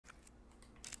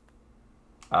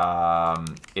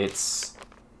It's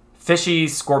fishy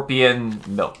scorpion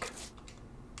milk.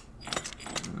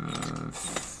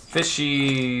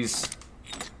 Fishies,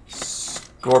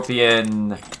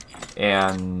 scorpion,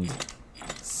 and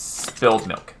spilled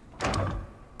milk.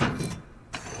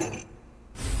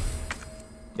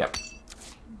 Yep.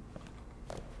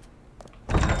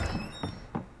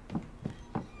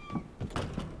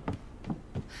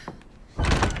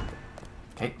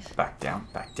 Okay, back down,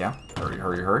 back down. Hurry,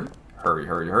 hurry, hurry. Hurry,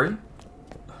 hurry, hurry.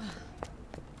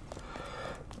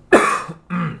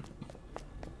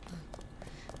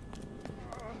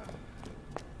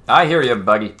 I hear you,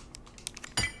 buddy.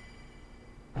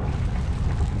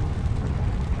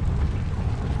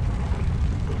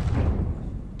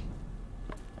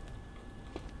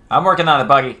 I'm working on it,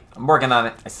 Buggy. I'm working on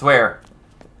it. I swear.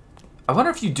 I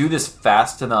wonder if you do this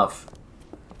fast enough.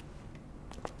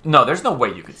 No, there's no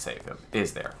way you could save him,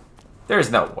 is there?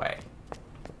 There's no way.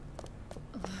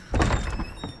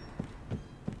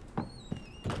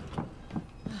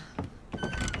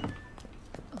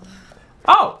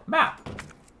 Oh, map.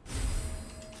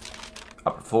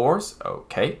 Upper floors.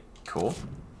 Okay, cool.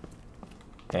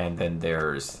 And then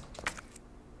there's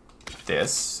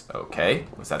this. Okay.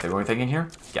 Was that the only thing in here?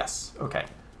 Yes. Okay.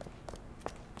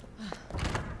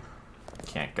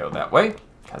 Can't go that way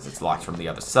because it's locked from the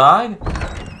other side.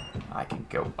 I can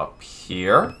go up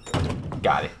here.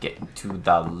 Got it. Get into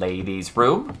the ladies'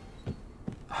 room.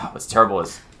 What's terrible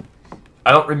is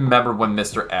I don't remember when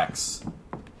Mr. X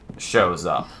shows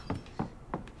up.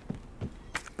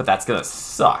 But that's gonna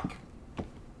suck.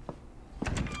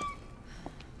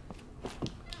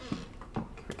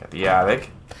 We got the attic.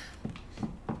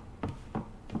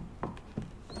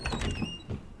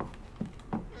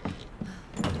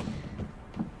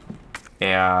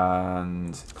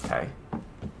 And okay.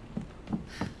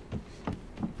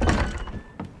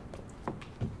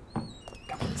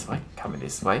 Coming this way, coming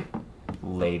this way.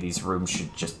 Ladies' room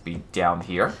should just be down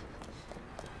here.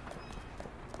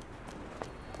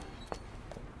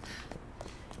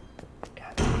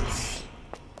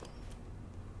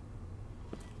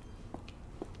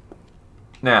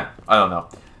 Nah, I don't know.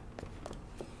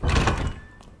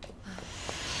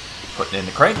 Putting in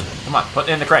the crank. Come on, put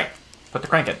it in the crank. Put the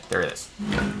crank in. There it is.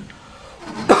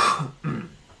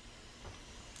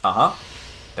 Uh-huh.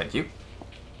 Thank you.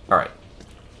 Alright.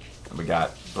 We got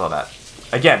all that.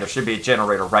 Again, there should be a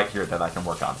generator right here that I can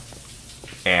work on.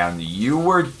 And you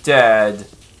were dead,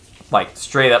 like,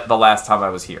 straight up the last time I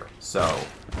was here. So.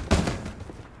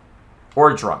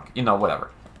 Or drunk. You know, whatever.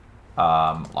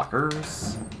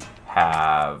 Lockers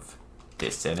have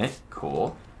this in it.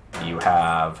 Cool. You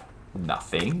have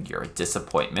nothing. You're a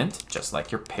disappointment, just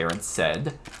like your parents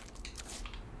said.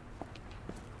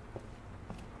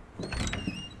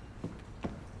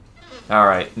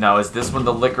 Alright, now is this when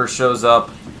the liquor shows up?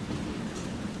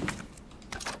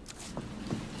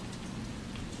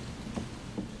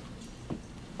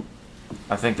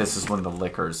 I think this is when the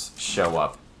liquors show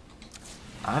up.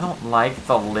 I don't like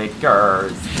the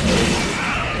liquors.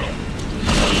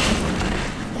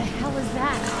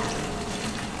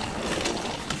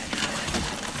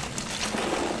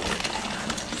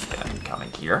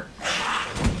 Here.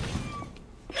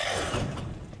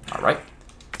 Alright.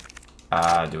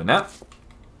 Doing that.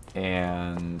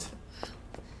 And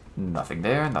nothing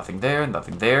there, nothing there,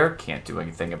 nothing there. Can't do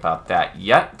anything about that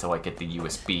yet until I get the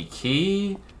USB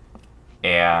key.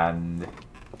 And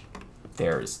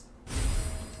there's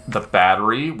the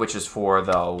battery, which is for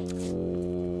the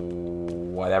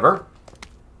whatever.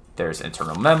 There's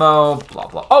internal memo, blah,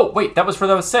 blah. Oh, wait, that was for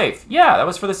the safe. Yeah, that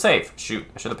was for the safe. Shoot,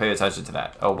 I should have paid attention to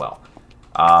that. Oh, well.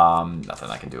 Nothing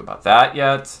I can do about that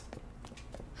yet.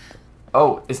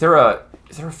 Oh, is there a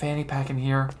fanny pack in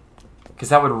here? Because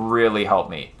that would really help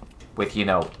me with, you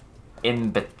know,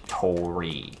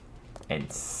 inventory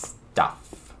and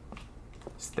stuff.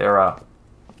 Is there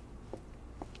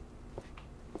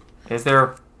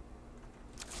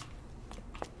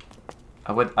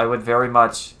I would very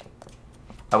much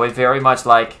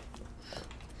like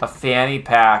a fanny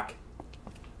pack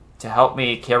to help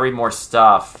me carry more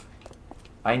stuff.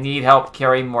 I need help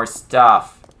carrying more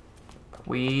stuff.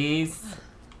 Please?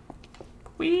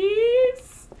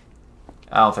 Please?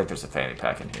 I don't think there's a fanny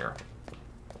pack in here.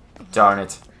 Darn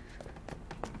it.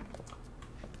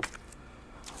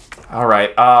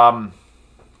 Alright, guess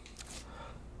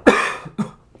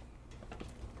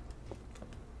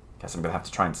I'm gonna have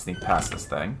to try and sneak past this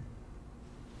thing.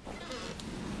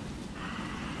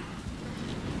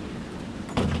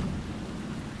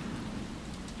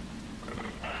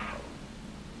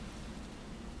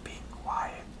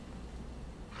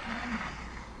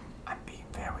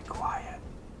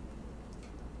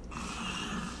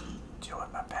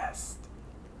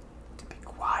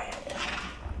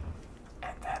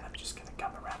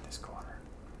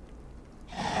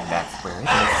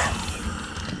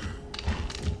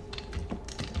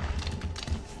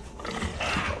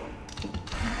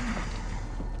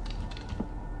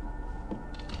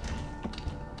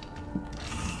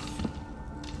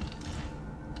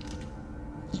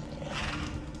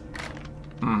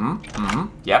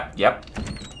 Yep.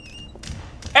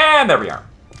 And there we are.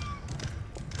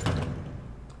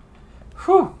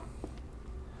 Whew.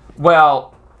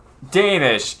 Well,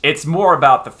 Danish, it's more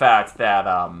about the fact that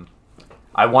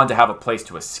I wanted to have a place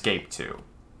to escape to.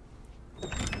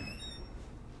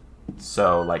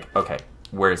 So, like, okay,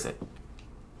 where is it?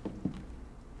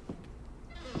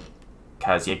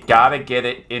 Because you gotta get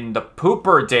it in the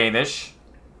pooper, Danish.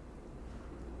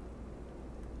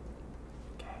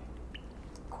 Okay.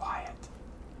 Quiet.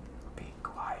 Be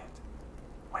quiet.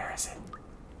 Where is it?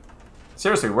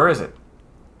 Seriously, where is it?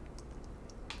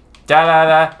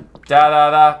 Da-da-da,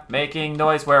 da-da-da, making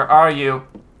noise, where are you?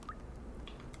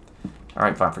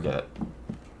 Alright, fine, forget it.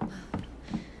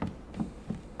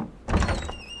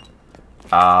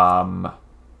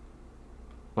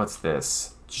 What's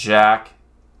this? Jack.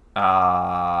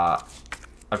 I've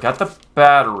got the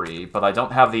battery, but I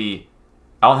don't have the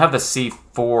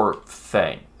C4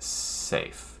 thing.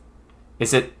 Safe.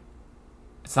 Is it?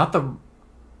 It's not the.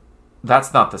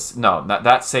 That's not the. No,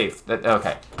 that's safe.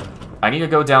 Okay. I need to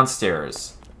go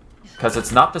downstairs because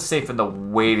it's not the safe in the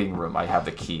waiting room. I have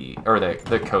the key or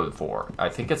the code for. I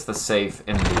think it's the safe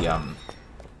in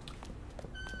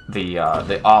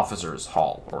the officers'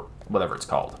 hall or whatever it's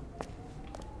called.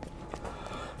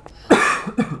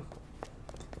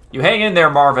 You hang in there,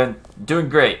 Marvin. You're doing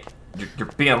great. You're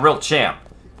being a real champ.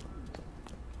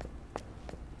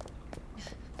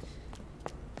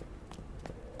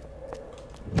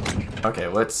 Okay,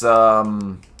 let's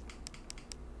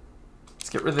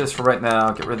get rid of this for right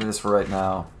now. Get rid of this for right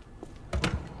now.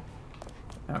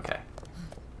 Okay.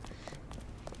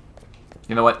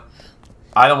 You know what?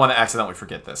 I don't want to accidentally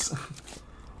forget this.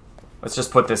 Let's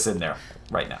just put this in there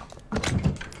right now.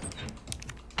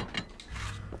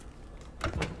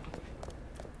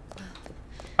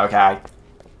 Okay.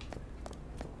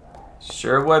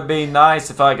 Sure would be nice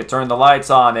if I could turn the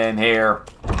lights on in here.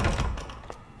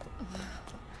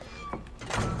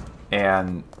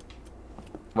 And...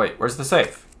 wait, where's the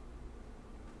safe?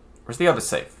 Where's the other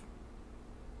safe?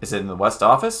 Is it in the West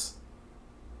office?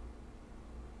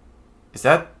 Is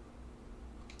that...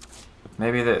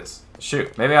 maybe it is.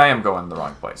 Shoot, maybe I am going the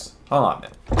wrong place. Hold on a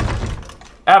minute.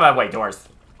 Out of my way, doors.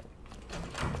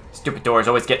 Stupid doors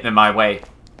always getting in my way.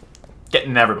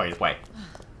 Getting in everybody's way.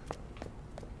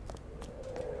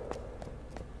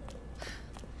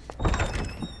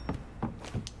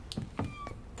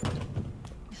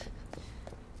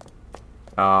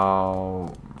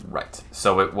 Oh, right.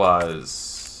 So it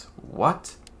was...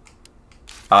 what?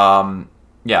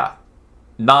 Yeah.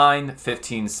 9,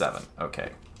 15, 7.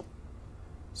 Okay.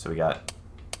 So we got...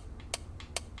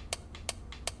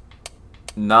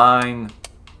 9...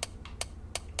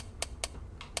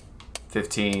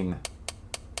 15...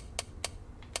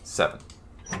 7.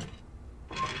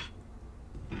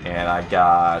 And I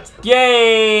got...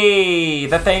 yay!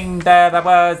 The thing that I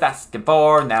was asking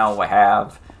for, now I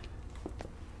have.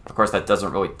 Of course, that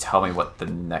doesn't really tell me what the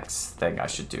next thing I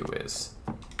should do is.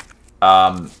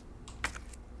 Obtain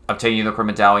Unicorn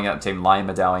Medallion, obtain Lion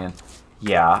Medallion.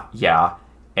 Yeah.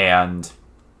 And...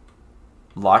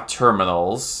 lock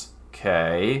terminals.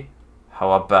 Okay.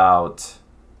 How about...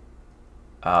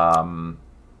 I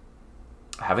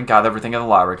haven't got everything in the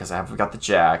library because I haven't got the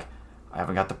jack. I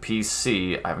haven't got the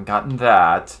PC. I haven't gotten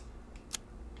that.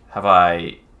 Have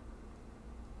I...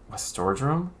 a storage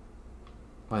room?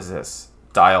 What is this?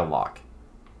 Dial lock.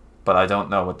 But I don't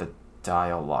know what the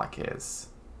dial lock is.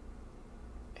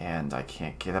 And I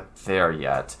can't get up there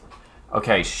yet.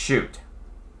 Okay, shoot.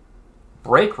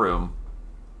 Break room.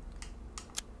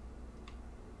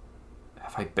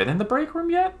 Have I been in the break room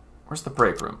yet? Where's the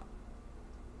break room?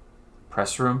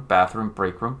 Press room, bathroom,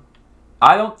 break room.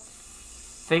 I don't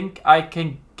think I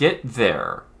can get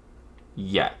there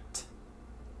yet.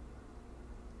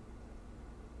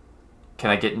 Can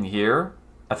I get in here?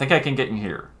 I think I can get in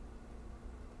here.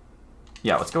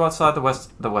 Yeah, let's go outside the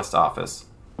west office.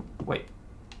 Wait,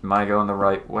 am I going the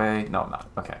right way? No, I'm not.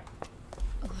 Okay.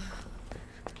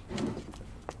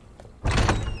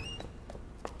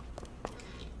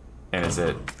 And is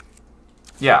it...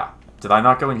 yeah. Did I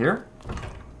not go in here?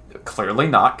 Clearly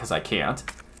not, because I can't.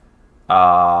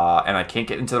 And I can't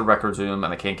get into the records room,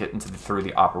 and I can't get through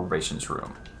the operations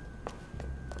room.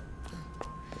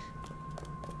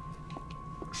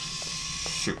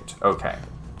 Shoot. Okay.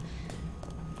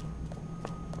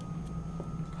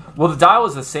 Well, the dial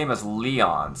is the same as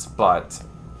Leon's, but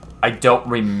I don't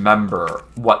remember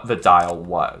what the dial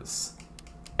was.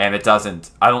 And it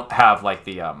doesn't... I don't have, like,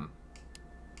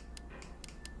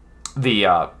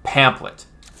 the pamphlet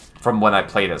from when I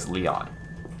played as Leon.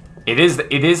 It is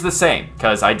the same,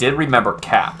 because I did remember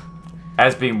Cap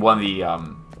as being one of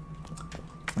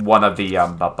one of the,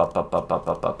 what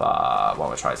am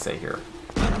I trying to say here?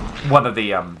 One of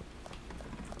the,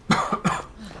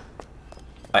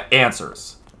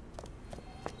 answers.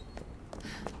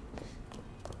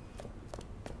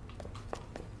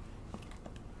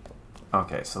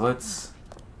 Okay, so let's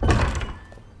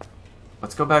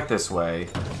go back this way.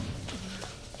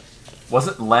 Was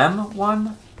it Lem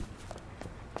one?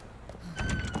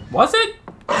 Was it?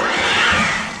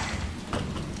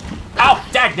 Ow!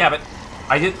 Dagnabbit!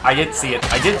 I didn't see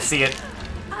it. I didn't see it.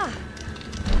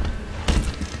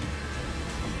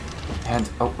 And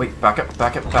oh wait,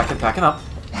 backing up.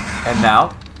 And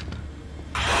now.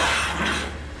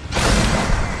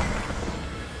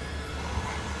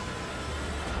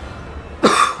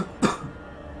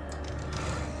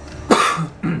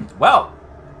 Well.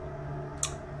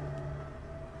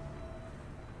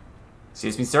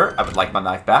 Excuse me, sir. I would like my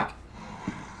knife back.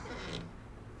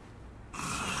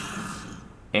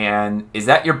 And is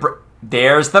that your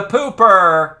there's the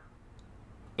pooper!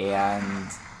 And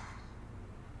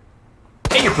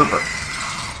your pooper.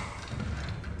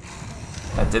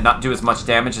 That did not do as much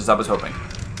damage as I was hoping.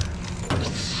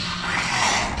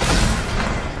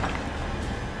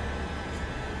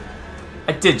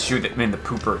 I did shoot him in the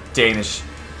pooper, Danish.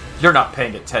 You're not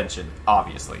paying attention,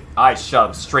 obviously. I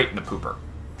shoved straight in the pooper.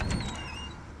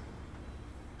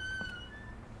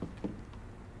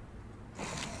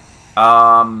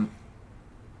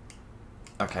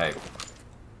 Okay.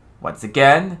 Once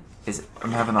again,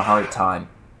 I'm having a hard time.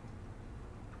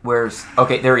 Where's...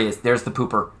 Okay, there he is. There's the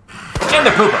pooper. In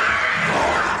the pooper!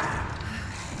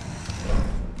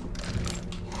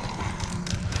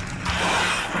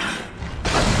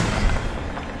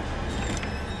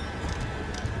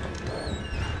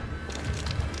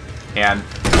 And...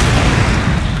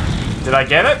 Did I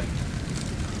get it?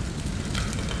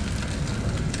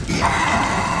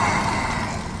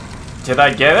 Did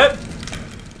I get it?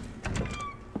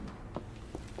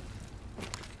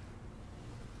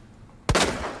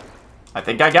 I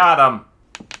think I got him.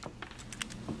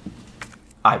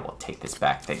 I will take this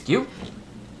back, thank you.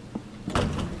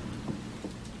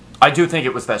 I do think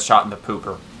it was that shot in the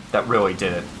pooper that really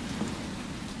did it.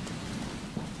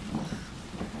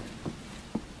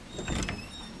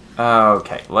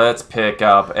 Okay, let's pick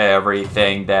up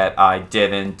everything that I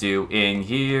didn't do in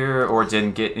here, or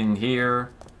didn't get in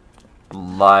here.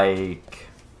 Like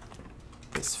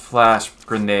this flash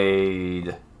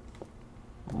grenade.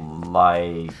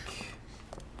 Like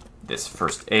this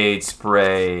first aid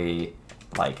spray.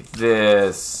 Like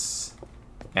this.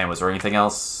 And was there anything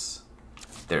else?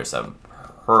 There's some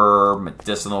herb,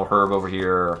 medicinal herb over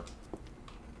here.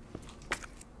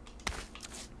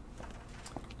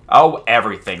 Oh,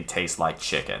 everything tastes like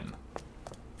chicken.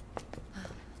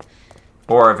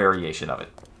 Or a variation of it.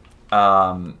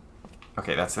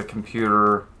 Okay, that's the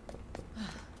computer.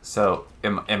 So,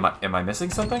 am I missing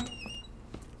something?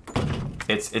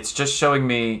 It's just showing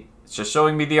me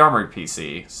the armored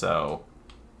PC, so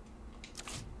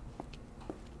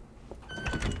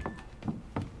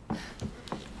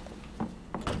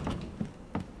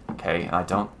okay, and I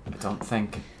don't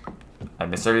think I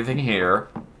missed everything here.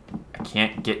 I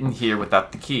can't get in here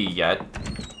without the key yet.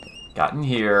 Got in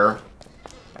here.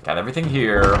 I got everything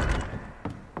here.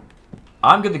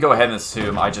 I'm going to go ahead and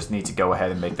assume I just need to go ahead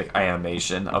and make the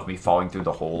animation of me falling through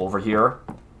the hole over here.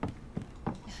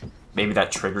 Maybe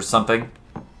that triggers something.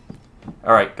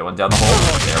 Alright, going down the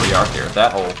hole. There we are. There's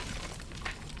that hole.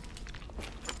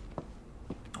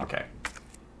 Okay.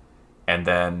 And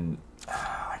then,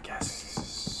 I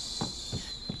guess,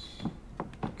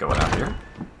 going out here.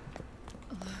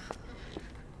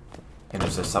 And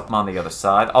there's something on the other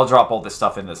side. I'll drop all this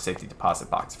stuff in the safety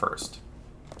deposit box first.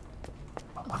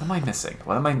 What am I missing?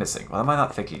 What am I missing? What am I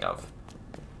not thinking of?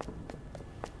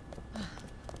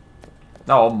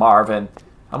 No, Marvin.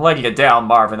 I'm letting you down,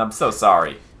 Marvin. I'm so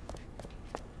sorry.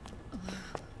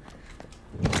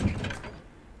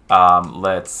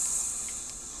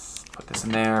 Let's put this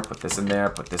in there, put this in there,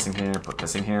 put this in here, put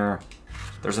this in here.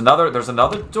 There's another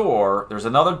door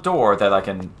that I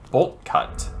can bolt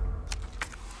cut.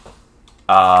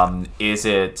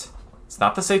 It's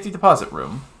not the safety deposit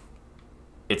room.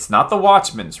 It's not the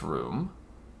watchman's room.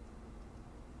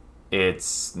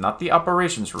 It's not the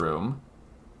operations room.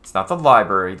 It's not the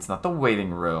library. It's not the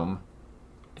waiting room.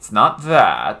 It's not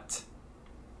that.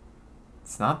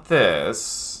 It's not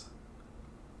this.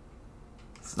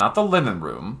 It's not the linen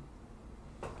room.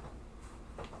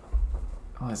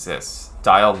 What is this?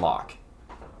 Dial lock.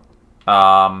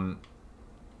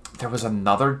 There was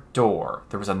another door.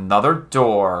 There was another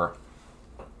door.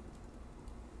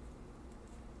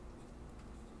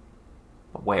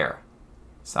 But where?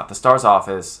 It's not the STARS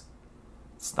office.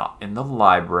 It's not in the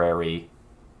library.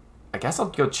 I guess I'll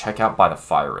go check out by the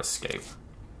fire escape.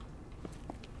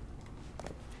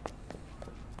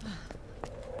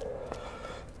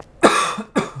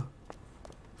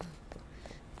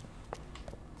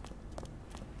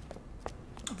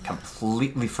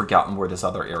 Completely forgotten where this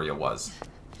other area was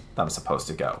that I'm supposed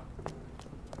to go.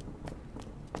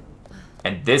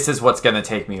 And this is what's going to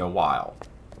take me a while.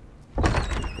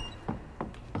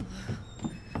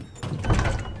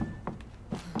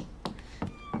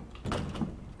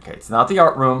 Okay, it's not the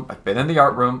art room. I've been in the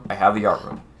art room. I have the art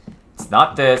room. It's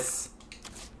not this.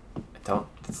 I don't...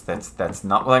 That's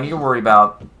not what I need to worry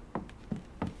about.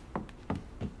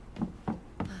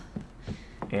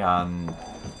 And...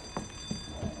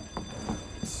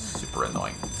 super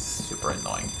annoying. Super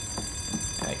annoying.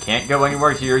 And I can't go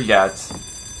anywhere here yet.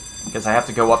 Because I have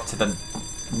to go up to the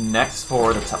next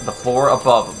floor, the floor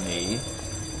above me.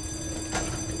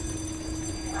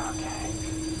 Okay.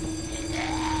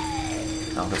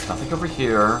 No, there's nothing over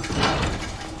here.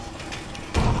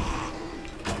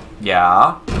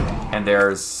 Yeah. And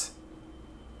there's...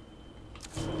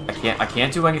 I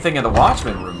can't do anything in the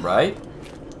Watchman room, right?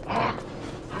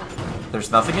 There's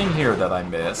nothing in here that I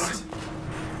missed.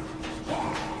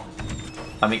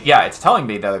 I mean, yeah, it's telling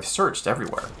me that I've searched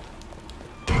everywhere.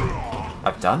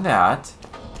 I've done that.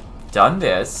 Done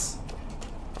this.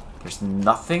 There's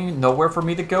nothing, nowhere for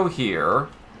me to go here.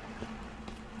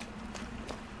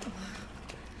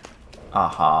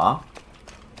 Uh-huh.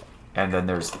 And then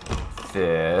there's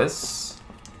this.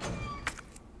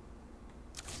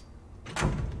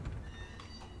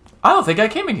 I don't think I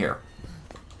came in here.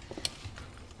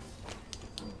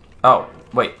 Oh,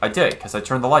 wait, I did, because I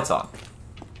turned the lights on.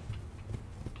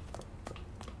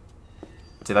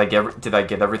 Did I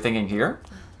get everything in here?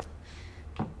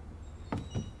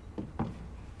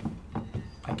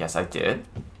 I guess I did.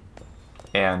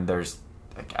 And there's...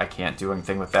 I can't do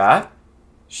anything with that.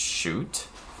 Shoot.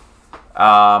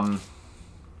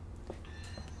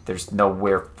 There's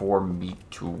nowhere for me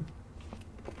to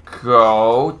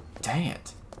go. Dang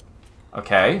it.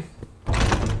 Okay.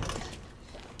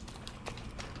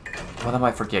 What am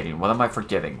I forgetting? What am I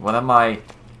forgetting? What am I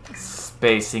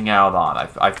spacing out on?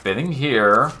 I've been in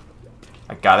here.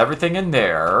 I got everything in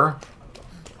there.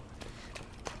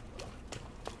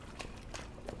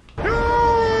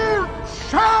 You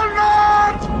shall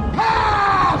not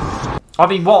pass! I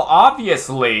mean, well,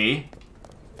 obviously.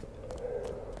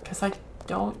 Because I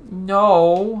don't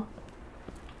know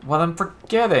what I'm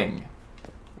forgetting.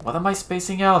 What am I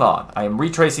spacing out on? I am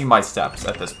retracing my steps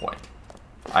at this point.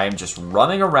 I am just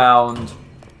running around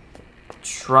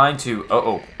trying to...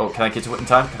 Oh, can I get to it in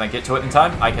time? Can I get to it in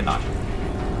time? I cannot.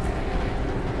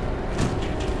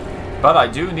 But I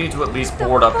do need to at least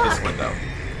board up this window.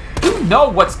 You know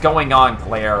what's going on,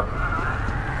 Claire.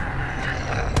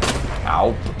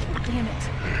 Ow. Damn it.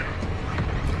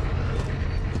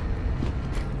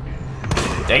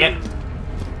 Dang it.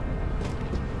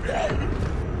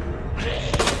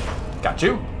 Got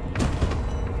you.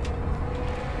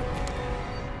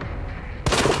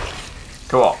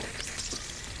 Cool.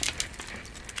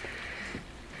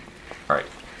 Alright.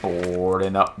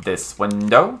 Boarding up this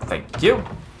window. Thank you.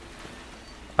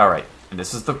 Alright. And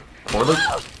this is the portal.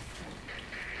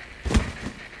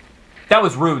 That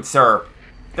was rude, sir.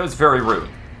 That was very rude.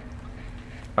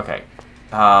 Okay.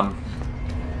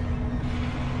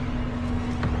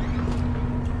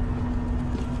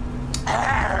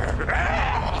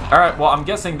 Alright, well, I'm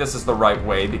guessing this is the right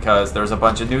way because there's a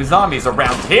bunch of new zombies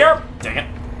around here. Dang it.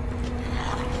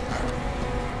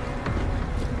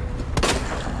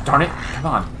 Darn it. Come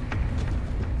on.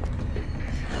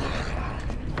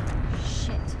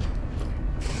 Shit.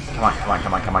 Come on.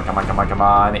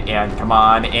 And come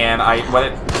on. And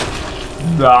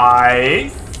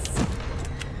nice.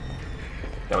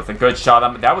 That was a good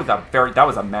shot. That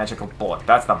was a magical bullet.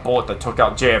 That's the bullet that took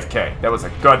out JFK. That was a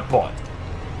good bullet.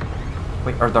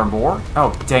 Wait, are there more?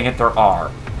 Oh, dang it, there are.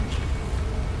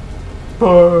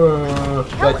 What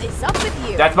the hell is up with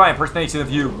you? That's my impersonation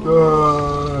of you.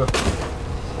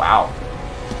 Wow.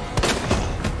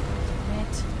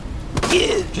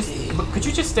 Could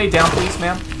you just stay down, please,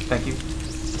 ma'am? Thank you.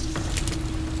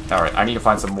 Alright, I need to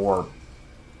find some more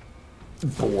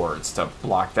boards to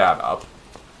block that up.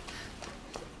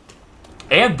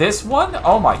 And this one?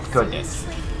 Oh my goodness.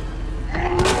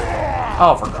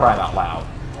 Oh, for crying out loud.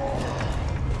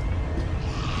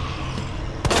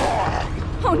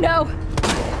 Oh no.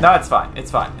 No, it's fine.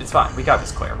 It's fine. It's fine. We got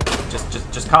this, Claire.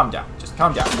 Just calm down. Just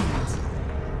calm down.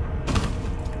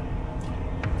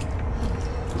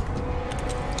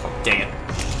 Oh, dang it.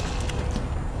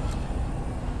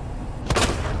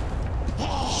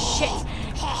 Shit.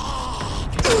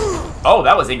 Oh,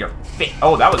 that was in your face.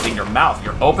 Oh, that was in your mouth.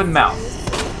 Your open mouth.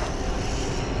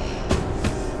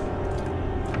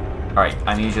 Alright,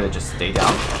 I need you to just stay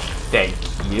down. Thank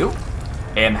you.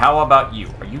 And how about you?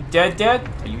 Are you dead?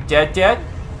 Are you dead?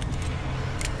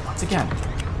 Once again.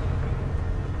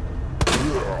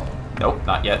 Nope,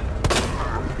 not yet.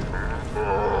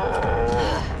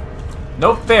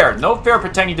 No fair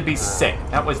pretending to be sick.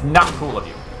 That was not cool of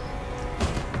you.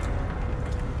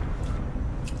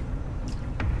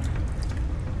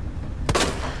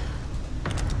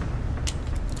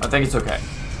 I think it's okay.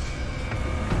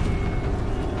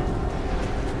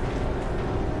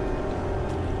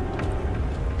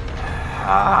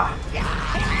 Ah.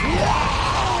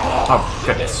 Oh,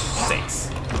 goodness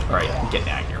sakes. Alright, I'm getting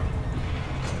out of here.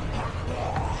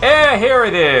 Eh, here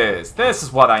it is. This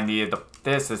is what I needed.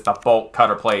 This is the bolt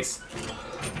cutter place.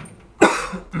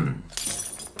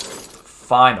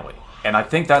 Finally. And I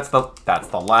think that's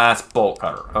the last bolt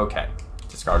cutter. Okay.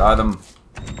 Discard item.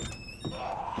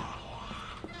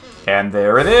 And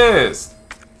there it is.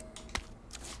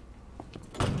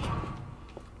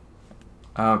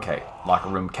 Okay. Locker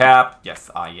room cap.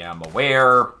 Yes, I am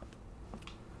aware.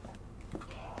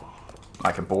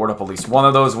 I can board up at least one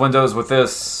of those windows with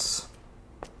this.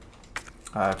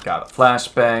 I've got a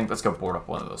flashbang. Let's go board up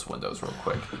one of those windows real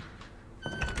quick.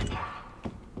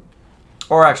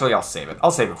 Or actually, I'll save it.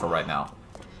 I'll save it for right now.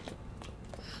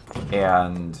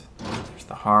 And there's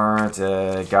the heart.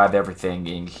 Got everything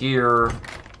in here.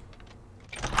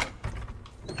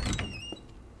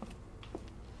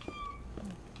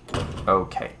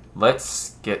 Okay,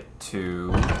 let's get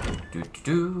to...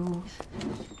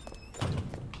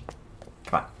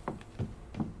 Come on.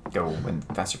 Go win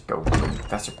faster, go win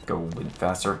faster, go win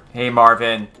faster. Hey,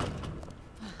 Marvin.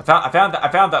 I found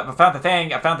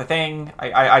the thing.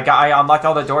 I unlocked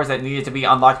all the doors that needed to be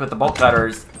unlocked with the bolt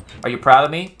cutters. Are you proud of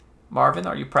me? Marvin,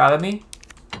 are you proud of me?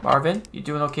 Marvin, you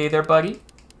doing okay there, buddy?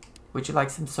 Would you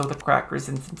like some soda crackers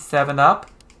and some 7-Up?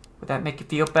 Would that make you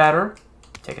feel better?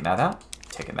 Taking that out.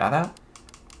 Taking that out.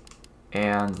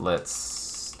 And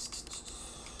let's...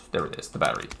 There it is, the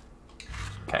battery.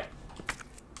 Okay.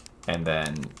 And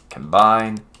then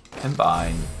combine.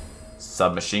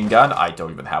 Submachine gun. I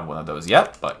don't even have one of those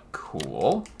yet, but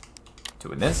cool.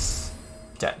 Doing this.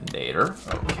 Detonator.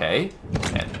 Okay.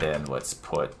 And then let's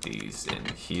put these in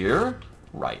here.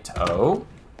 Right-o.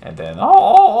 And then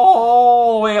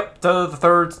all the way up to the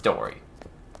 3rd story.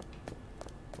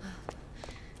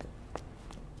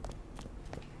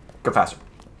 Go faster.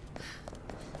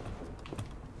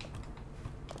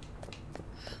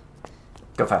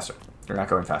 Go faster. You're not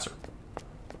going faster.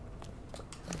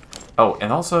 Oh,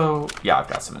 and also, yeah, I've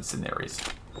got some incendiaries.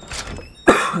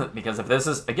 Because if this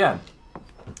is, again,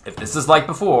 if this is like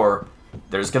before,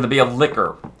 there's going to be a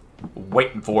licker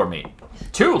waiting for me.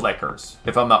 2 lickers,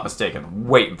 if I'm not mistaken,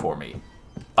 waiting for me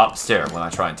upstairs when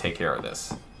I try and take care of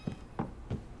this.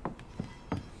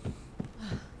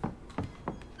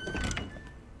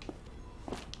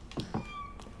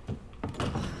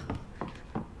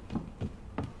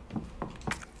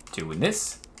 Doing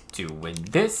this. Doing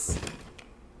this.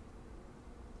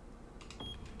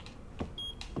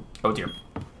 Oh dear.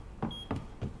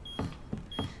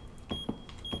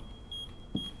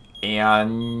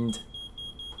 And...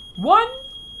 1.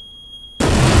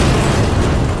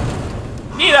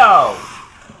 Neato!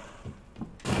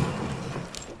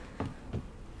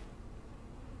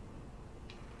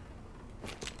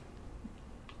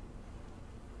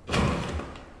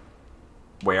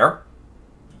 Where?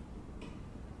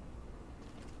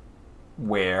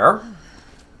 Where?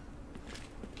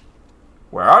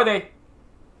 Where are they?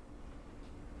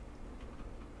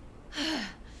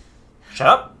 Shut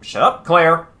up,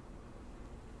 Claire.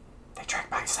 They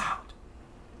track my sound.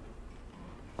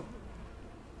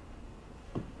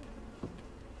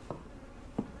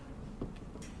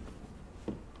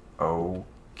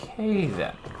 Okay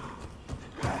then.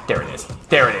 There it is.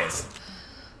 There it is.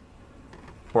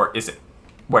 Or is it?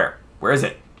 Where? Where is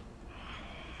it?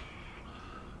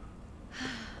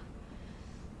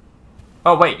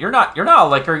 Oh wait, you're not a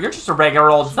licker, you're just a regular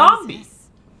old zombie.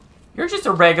 You're just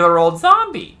a regular old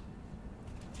zombie.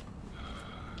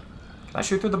 Can I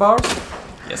shoot through the bars?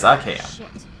 Yes, I can. Shit.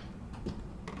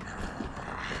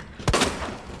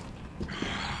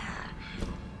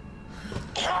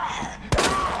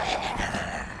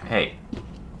 Hey.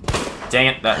 Dang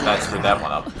it, that screwed that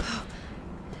one up.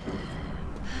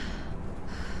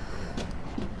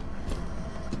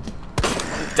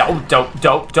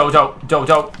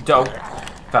 Don't.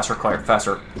 Faster, Claire,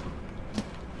 faster.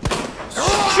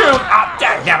 Shoot! Ah,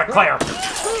 damn it, Claire!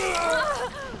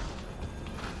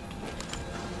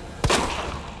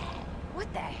 What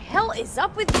the heck? hell is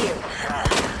up with you?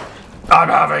 I'm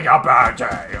having a bad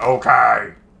day,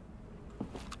 okay?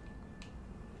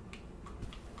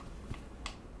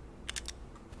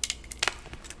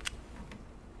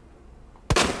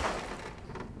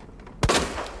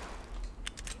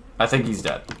 I think he's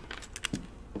dead.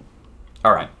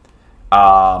 Alright.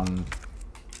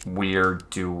 We're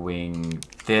doing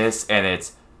this, and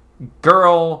it's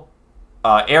girl,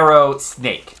 arrow,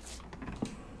 snake.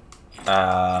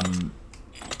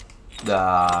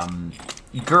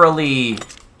 Girly,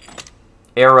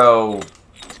 arrow,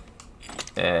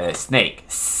 snake.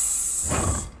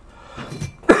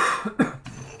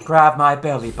 Grab my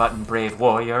belly button, brave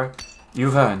warrior.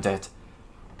 You've earned it.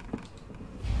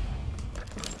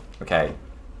 Okay.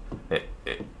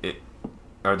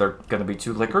 Are there gonna be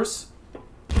 2 liquors?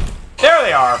 There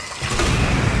they are!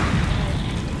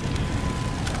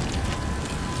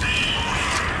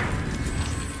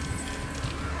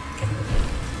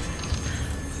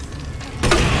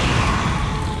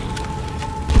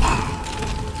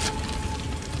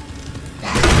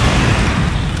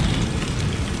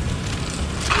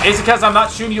 Is it because I'm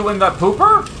not shooting you in the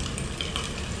pooper?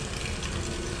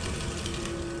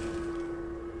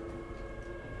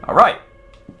 Alright.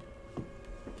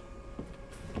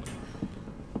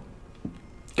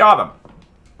 Got him.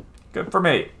 Good for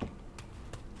me.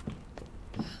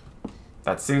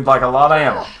 That seemed like a lot of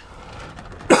ammo.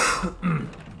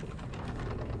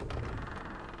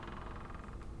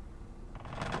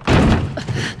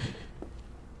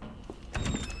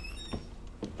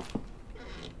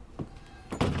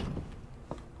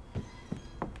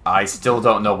 I still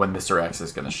don't know when Mr. X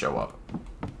is going to show up.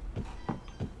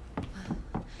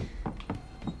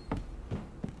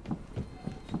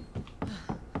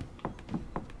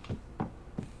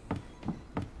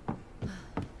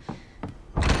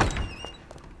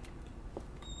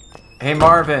 Hey,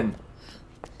 Marvin.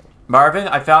 Marvin,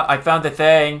 I found the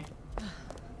thing.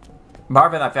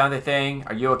 Marvin, I found the thing.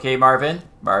 Are you okay, Marvin?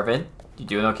 Marvin, you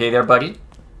doing okay there, buddy?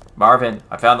 Marvin,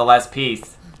 I found the last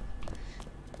piece.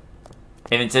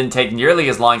 And it didn't take nearly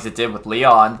as long as it did with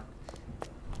Leon.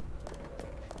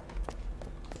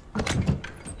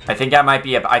 I think I might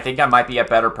be a better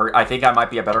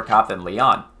cop than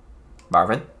Leon.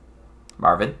 Marvin?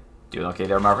 Marvin? Doing okay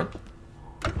there, Marvin?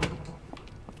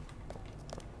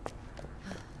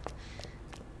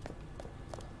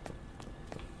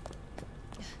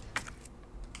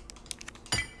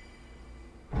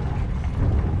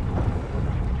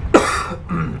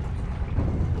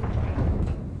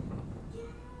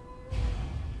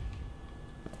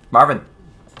 Marvin.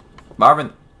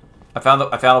 Marvin. I found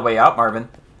a way out, Marvin.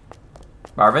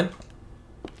 Marvin?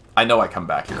 I know I come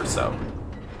back here, so...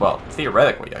 Well,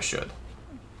 theoretically I should.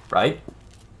 Right?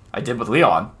 I did with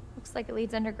Leon. Looks like it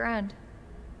leads underground.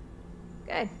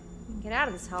 Good. We can get out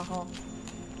of this hellhole.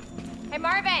 Hey,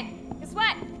 Marvin! Guess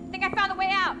what? I think I found the way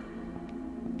out.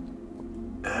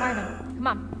 Marvin, come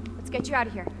on. Let's get you out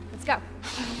of here. Let's go.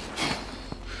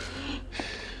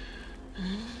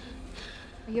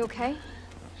 Are you okay?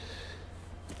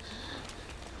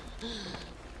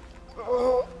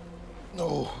 Oh,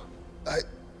 no.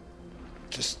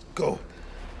 Just go.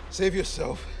 Save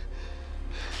yourself.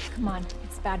 Come on.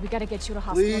 It's bad. We gotta get you to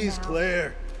hospital Please, now.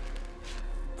 Claire.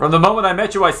 From the moment I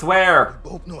met you, I swear.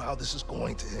 We both know how this is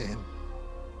going to end.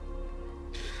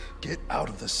 Get out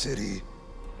of the city.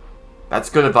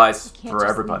 That's good advice We can't for just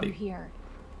everybody. leave you here.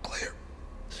 Claire,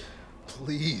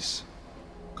 please,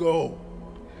 go.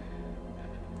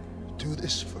 Do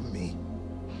this for me.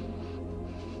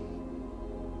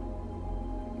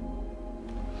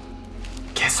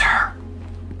 Kiss her.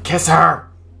 Kiss her.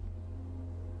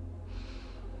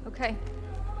 Okay.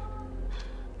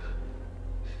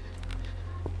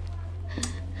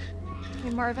 Hey,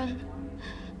 Marvin.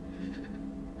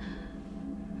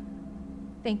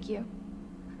 Thank you.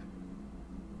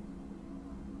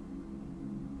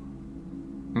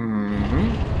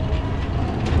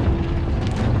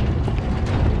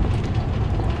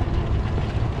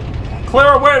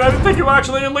 Claire, wait, I didn't think you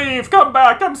actually leave. Come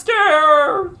back, I'm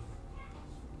scared.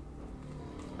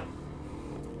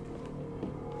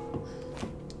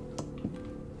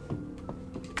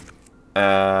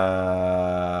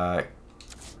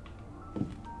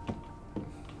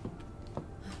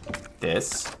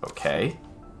 This, okay.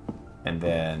 And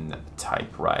then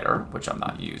typewriter, which I'm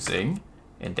not using.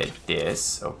 And then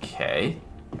this, okay.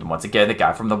 And once again, the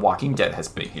guy from The Walking Dead has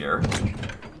been here.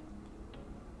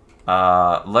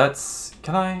 Yeah,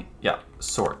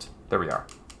 sort. There we are.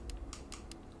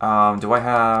 Do I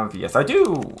have, yes I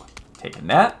do. Taking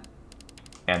that.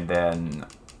 And then,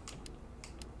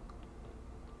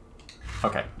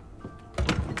 okay.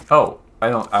 Oh,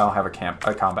 don't have a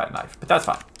combat knife, but that's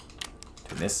fine.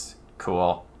 Do this.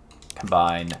 Cool.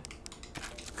 Combine.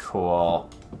 Cool.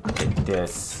 Get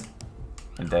this.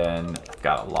 And then I've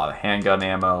got a lot of handgun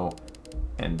ammo.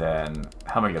 And then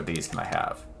how many of these can I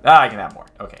have? Ah, I can have more.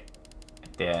 Okay.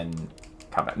 And then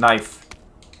combat knife.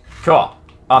 Cool.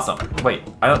 Awesome. Wait,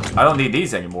 I don't need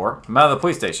these anymore. I'm out of the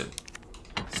police station.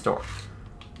 Store.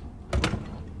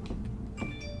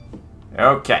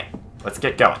 Okay. Let's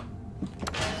get going.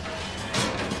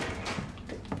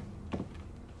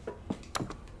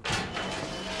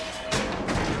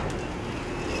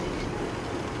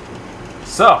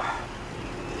 So,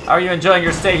 how are you enjoying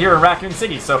your stay here in Raccoon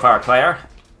City so far, Claire?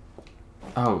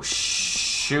 Oh,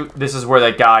 shoot. This is where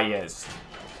that guy is.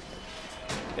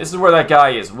 This is where that guy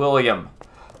is, William.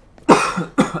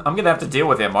 I'm gonna have to deal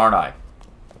with him, aren't I?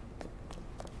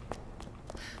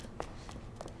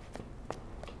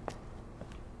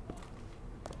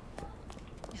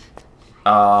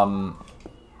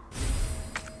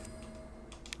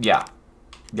 Yeah.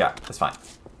 Yeah, that's fine.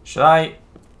 Should I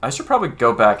should probably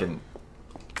go back and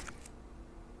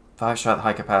 5-shot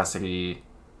high capacity.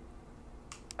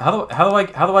 How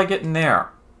do I get in there?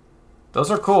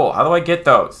 Those are cool. How do I get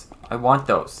those? I want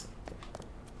those.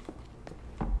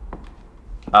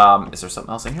 Is there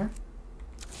something else in here?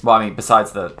 Well, I mean,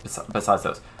 besides those.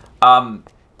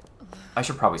 I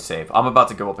should probably save. I'm about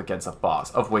to go up against a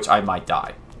boss, of which I might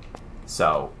die.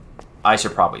 So, I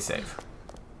should probably save.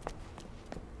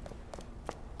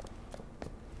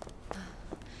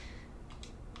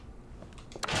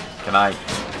 Can I?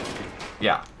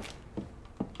 Yeah.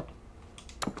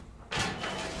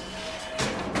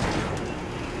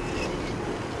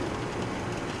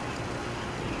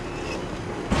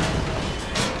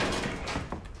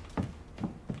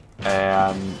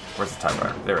 And where's the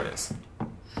typewriter? There it is.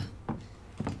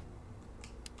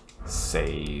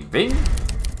 Saving.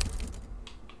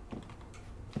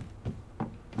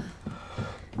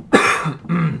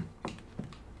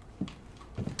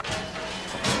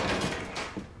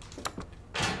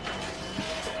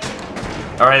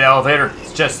 Alright, elevator,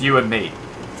 it's just you and me.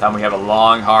 It's time we have a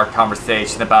long, hard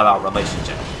conversation about our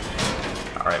relationship.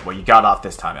 Alright, well, you got off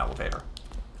this time, elevator.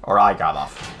 Or I got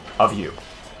off. Of you.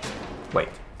 Wait,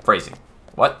 phrasing.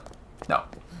 What? No.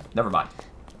 Never mind.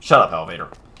 Shut up, elevator.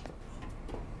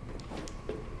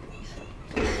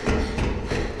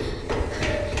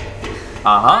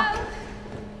 Uh-huh.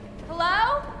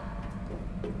 Hello?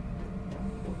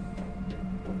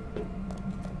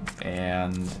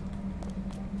 And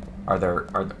are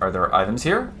there items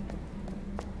here?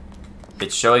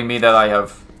 It's showing me that I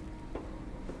have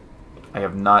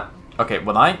not. Okay,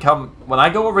 when I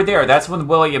go over there, that's when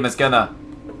William is gonna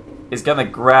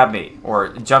grab me or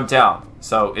jump down.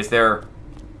 So is there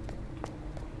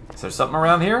something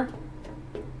around here?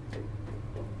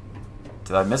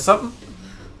 Did I miss something?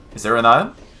 Is there an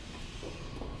item?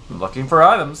 I'm looking for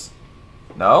items.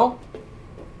 No?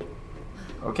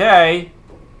 Okay.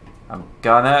 I'm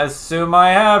gonna assume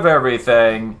I have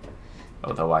everything.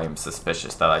 Although I am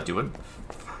suspicious that I do it.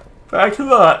 Back to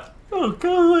that. Oh,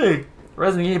 golly.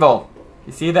 Resident Evil.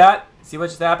 You see that? See what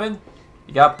just happened?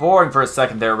 You got boring for a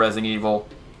second there, Resident Evil.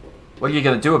 What are you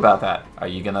gonna do about that? Are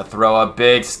you gonna throw a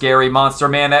big, scary monster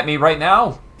man at me right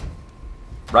now?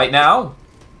 Right now?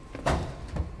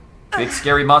 Big,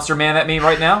 scary monster man at me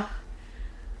right now?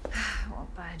 I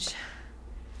won't budge.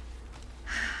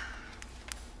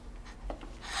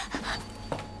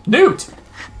 Newt!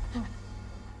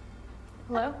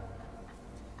 Hello?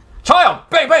 Child!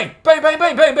 Bang, bang! Bang, bang,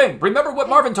 bang, bang, bang! Remember what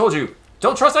Marvin told you.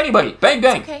 Don't trust anybody. Bang,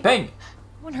 bang, Okay. bang.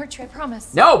 I won't hurt you, I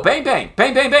promise. No, bang, bang.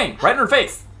 Bang, bang, bang. Right in her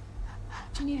face.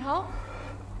 Do you need help?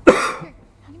 Here,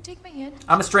 you can take my hand.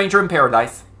 I'm a stranger in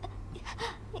paradise.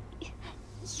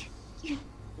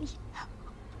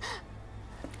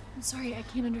 I'm sorry, I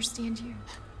can't understand you.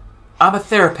 I'm a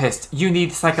therapist. You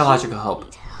need psychological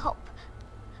help. Help.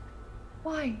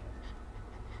 Why?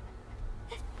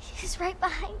 He's right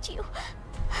behind you.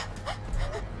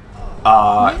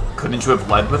 Couldn't you have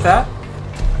led with that?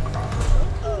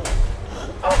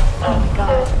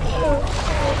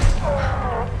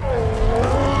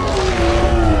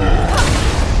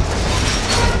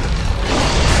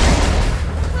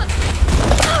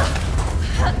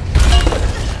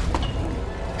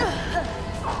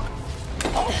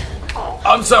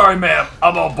 I'm sorry, ma'am.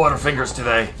 I'm all butterfingers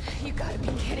today. You gotta be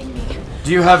kidding me.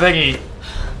 Do you have any,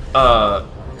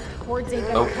 Words ain't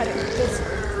gonna cut it with this.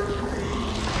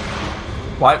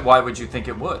 Why would you think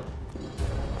it would?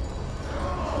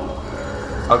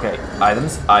 Okay,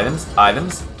 items,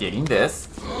 getting this.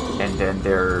 And then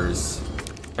there's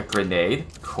a grenade,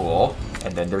 cool.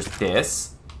 And then there's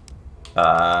this.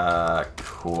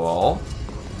 Cool.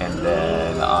 And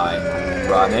then I'm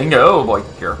running. Oh boy,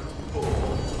 here.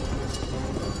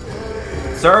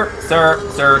 Sir,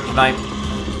 can I...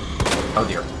 Oh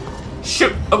dear.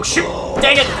 Shoot! Oh shoot!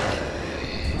 Dang it!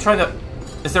 I'm trying to...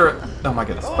 Is there a... Oh my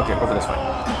goodness. Okay, over this way.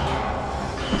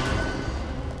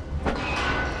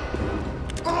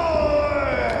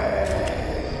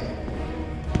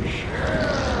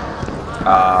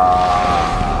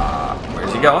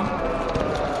 Where's he going?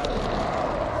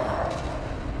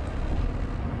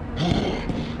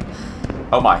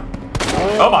 Oh my.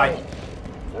 Oh my!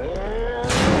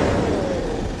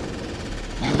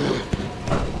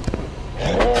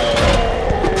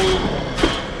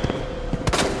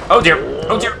 Oh dear!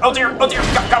 Oh dear! Oh dear! Oh dear!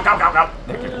 Go, go, go, go, go!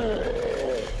 Thank you.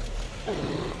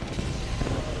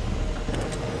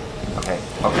 Okay,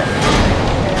 okay.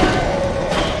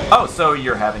 Oh, so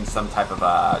you're having some type of,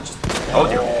 just... Oh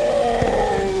dear.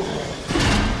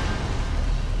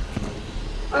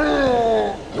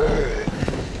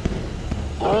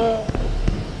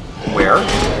 Where?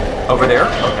 Over there?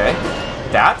 Okay.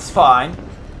 That's fine.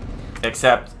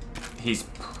 Except, he's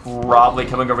probably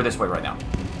coming over this way right now.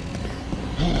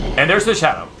 And there's the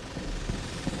shadow.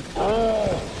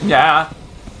 Yeah.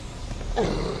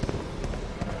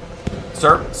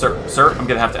 Sir, I'm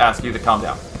gonna have to ask you to calm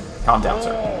down. Calm down,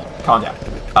 sir. Calm down.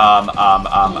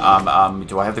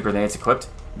 Do I have the grenades equipped?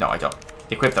 No, I don't.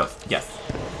 Equip those. Yes.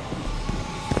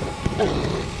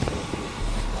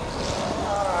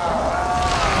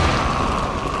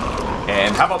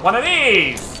 And how about one of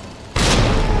these?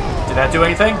 Did that do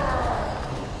anything?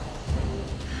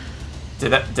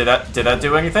 Did that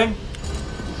do anything?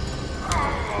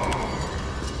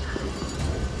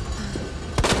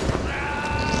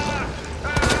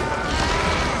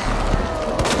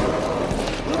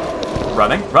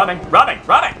 Running.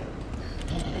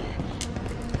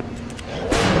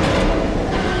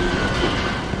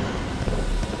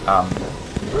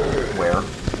 Where?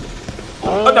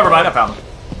 Oh, never mind, I found him.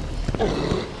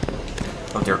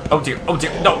 Oh dear.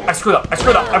 No, I screwed up.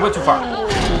 I went too far.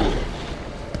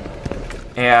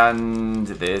 And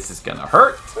this is gonna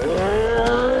hurt. And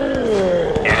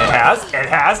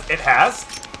it has.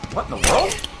 What in the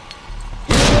world?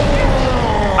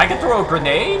 I can throw a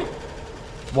grenade?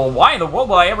 Well, why in the world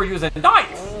will I ever use a knife?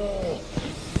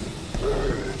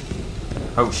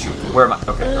 Oh shoot, where am I?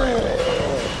 Okay, alright.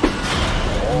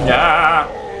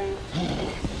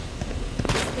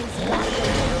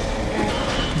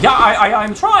 Yeah,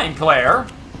 I'm trying, Claire.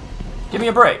 Give me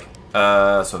a break.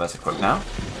 So that's equipped now.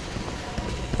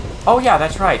 Oh yeah,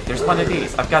 that's right. There's one of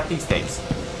these. I've got these things.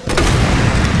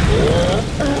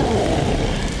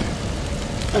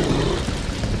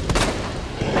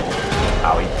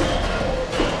 Owie.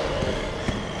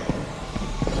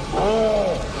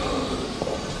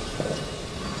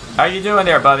 How you doing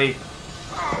there, buddy?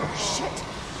 Oh, shit.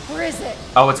 Where is it?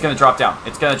 Oh, it's gonna drop down.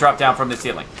 It's gonna drop down from the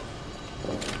ceiling.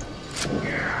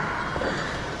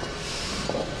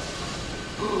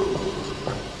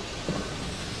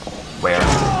 Where?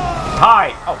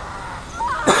 Hi! Oh.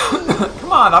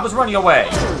 Come on, I was running away.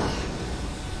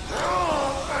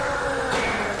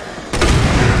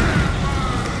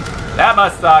 That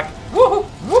must suck. Woohoo!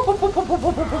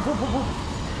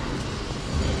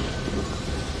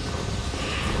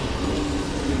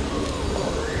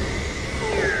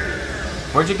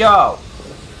 Where'd you go?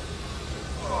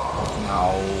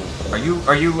 No. Are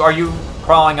you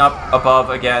crawling up above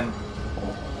again?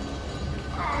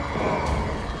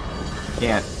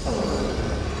 Can't.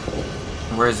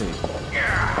 Where is he?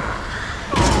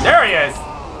 There he is!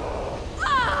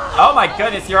 Oh my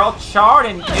goodness, you're all charred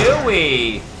and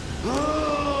gooey!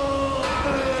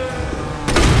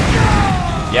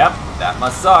 Yep, that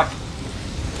must suck.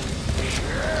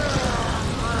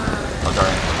 Oh,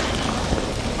 darn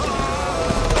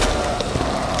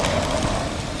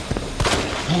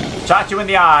it. Shot you in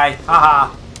the eye.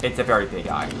 Haha. It's a very big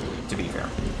eye, to be fair.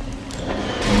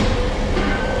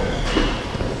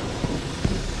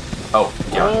 Oh,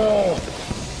 dear.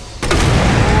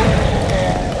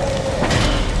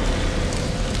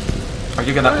 Are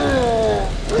you gonna...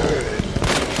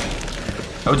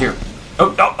 Oh, dear.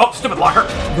 Oh, no, oh, stupid locker.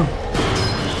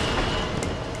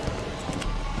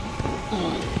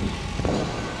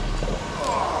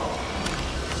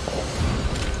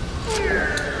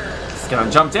 He's gonna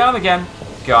jump down again.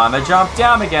 Gonna jump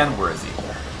down again. Where is he?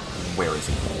 Where is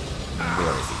he?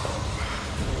 Where is he?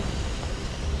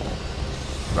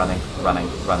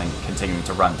 Running, continuing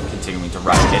to run. It's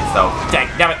so... Dang,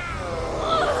 damn it!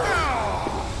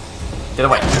 Get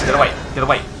away from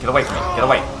me, get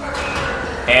away.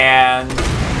 And...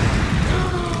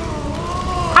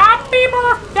 Happy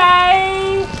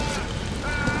birthday!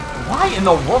 Why in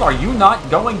the world are you not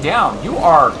going down? You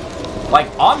are, like,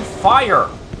 on fire.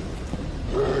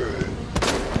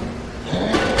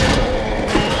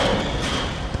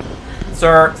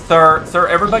 Sir,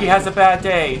 everybody has a bad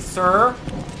day. Sir?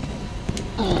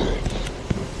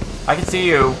 I can see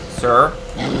you, sir.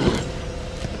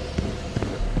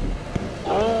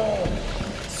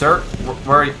 Sir,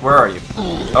 where are you?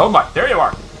 Oh my, there you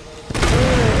are.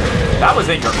 That was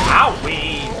in your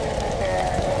owie.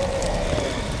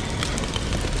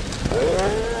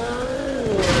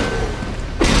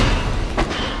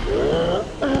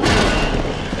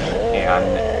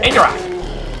 And in your eye.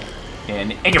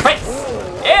 And in your face.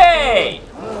 Hey!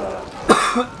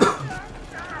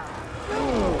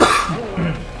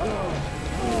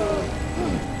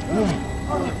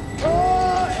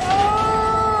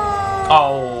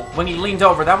 Oh, when he leaned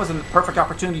over, that was a perfect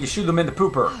opportunity to shoot him in the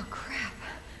pooper. Oh, crap.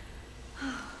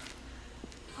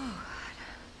 Oh,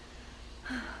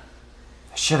 God.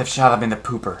 I should have shot him in the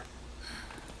pooper.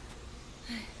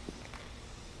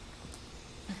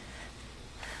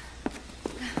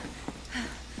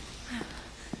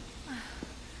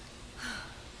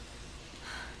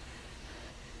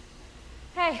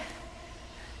 Hey,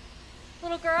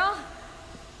 little girl.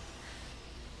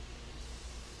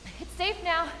 It's safe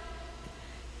now.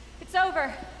 It's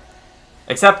over.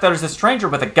 Except there's a stranger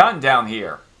with a gun down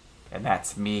here. And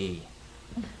that's me.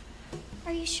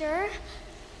 Are you sure?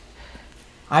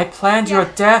 I planned your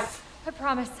death. I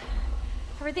promise.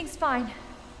 Everything's fine.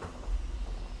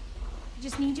 I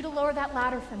just need you to lower that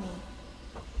ladder for me.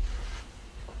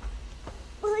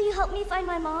 Will you help me find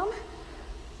my mom?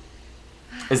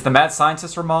 Is the mad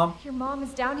scientist her mom? Your mom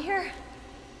is down here?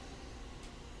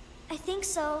 I think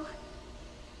so.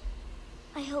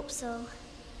 I hope so.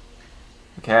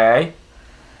 Okay.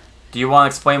 Do you want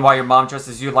to explain why your mom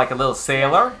dresses you like a little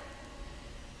sailor?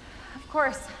 Of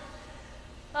course.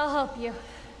 I'll help you.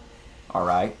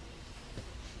 Alright.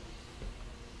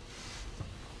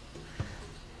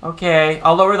 Okay,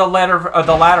 I'll lower the ladder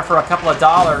for a couple of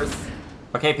dollars.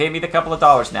 Okay, pay me the couple of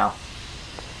dollars now.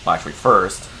 Well, actually,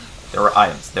 first, there are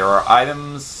items. There are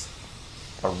items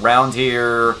around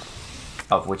here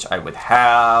of which I would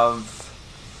have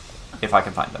if I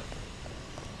can find them.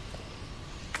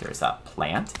 There's that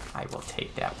plant. I will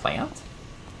take that plant.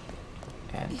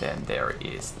 And then there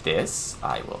is this.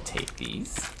 I will take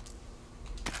these.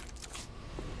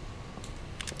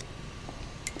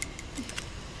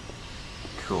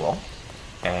 Cool.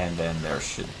 And then there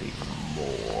should be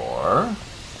more.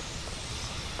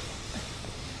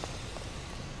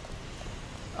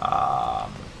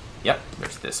 Yep,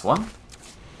 there's this one.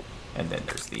 And then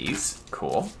there's these.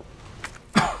 Cool.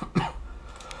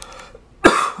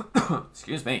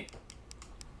 Excuse me.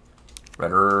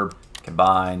 Red herb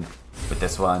combined with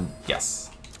this one. Yes.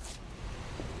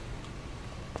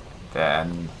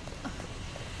 Then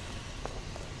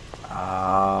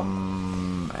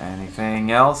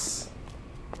anything else?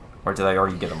 Or did I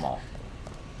already get them all?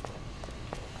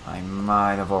 I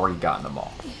might have already gotten them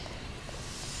all.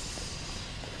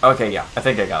 Okay, yeah, I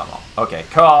think I got them all. Okay,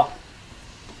 cool.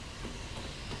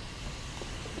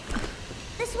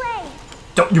 This way!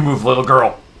 Don't you move, little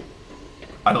girl.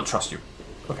 I don't trust you.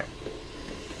 Okay.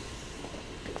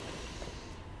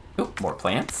 Ooh, more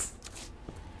plants.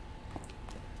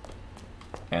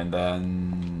 And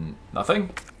then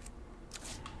nothing.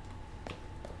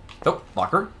 Oh,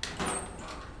 locker.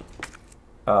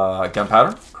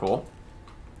 Gunpowder. Cool.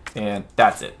 And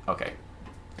that's it. Okay.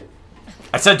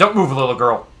 I said don't move, little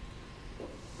girl.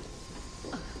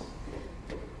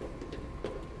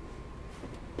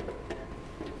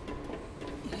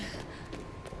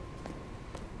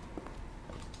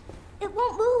 It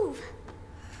won't move.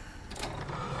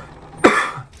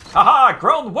 Haha,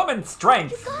 grown woman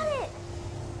strength. You got it.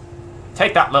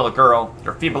 Take that, little girl.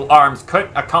 Your feeble arms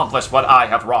couldn't accomplish what I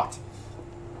have wrought.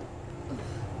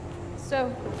 So,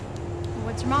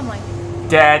 what's your mom like?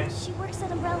 Dead. She works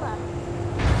at Umbrella.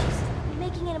 She's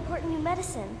making an important new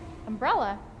medicine.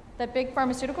 Umbrella? That big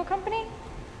pharmaceutical company?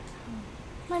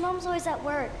 My mom's always at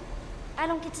work. I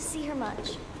don't get to see her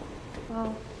much.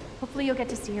 Well, hopefully you'll get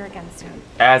to see her again soon.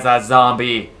 As a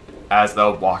zombie. As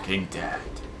the Walking Dead.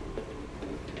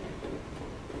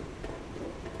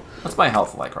 What's my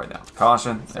health like right now?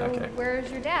 Caution? So, Okay.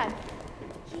 where's your dad?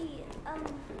 He,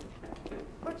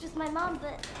 worked with my mom,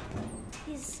 but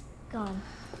he's gone.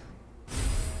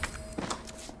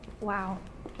 Wow.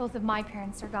 Both of my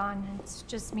parents are gone. It's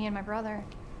just me and my brother.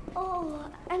 Oh,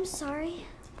 I'm sorry.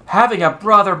 Having a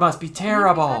brother must be We've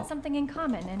terrible. got something in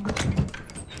common, and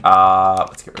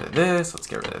Let's get rid of this. Let's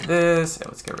get rid of this. And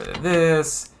let's get rid of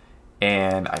this.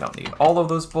 And I don't need all of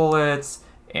those bullets.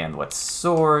 And let's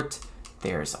sort.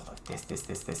 There's all of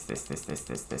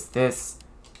This.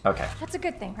 Okay. That's a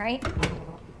good thing, right?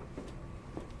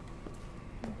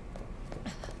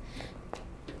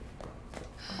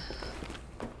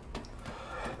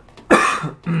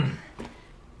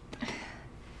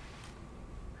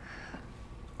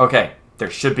 Okay, there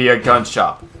should be a gun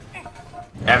shop.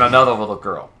 And another little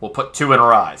girl. We'll put 2 in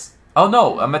her eyes. Oh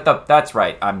no, I'm at the... That's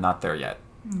right, I'm not there yet.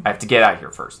 I have to get out of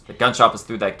here first. The gun shop is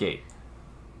through that gate.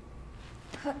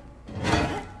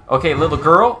 Okay, little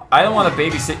girl, I don't want to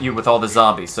babysit you with all the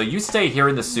zombies, so you stay here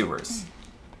in the sewers.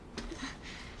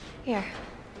 Here.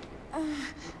 Come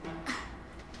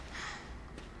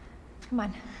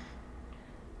on.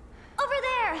 Over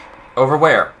there! Over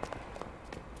where?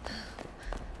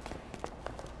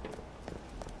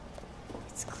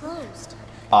 It's closed.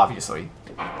 Obviously.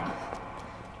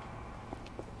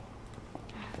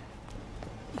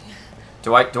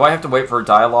 Do I have to wait for a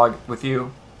dialogue with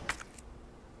you?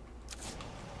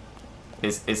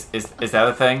 Is that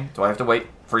a thing? Do I have to wait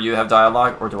for you to have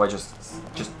dialogue, or do I just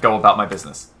go about my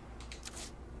business?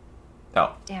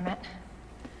 Oh. Damn it.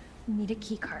 We need a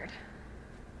key card.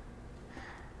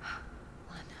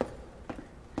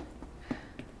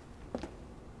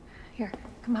 Here,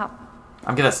 come help.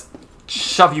 I'm gonna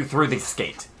shove you through this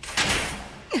gate.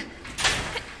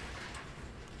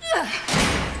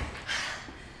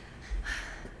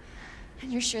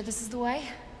 And you're sure this is the way?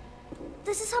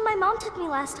 This is how my mom took me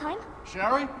last time.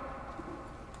 Sherry?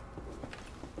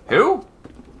 Who?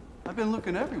 I've been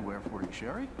looking everywhere for you,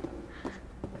 Sherry.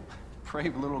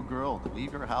 Brave little girl to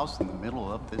leave your house in the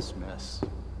middle of this mess.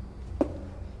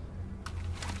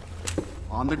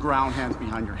 On the ground, hands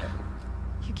behind your head.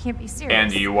 You can't be serious.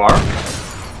 And you are?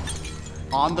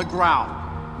 On the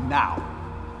ground, now.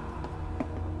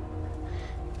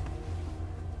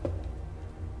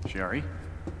 Sherry,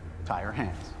 tie your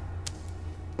hands.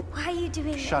 Why are you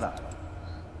doing this? Shut up.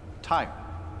 Tie her.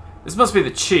 This must be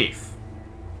the chief.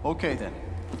 Okay then.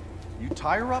 You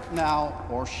tie her up now,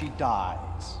 or she dies.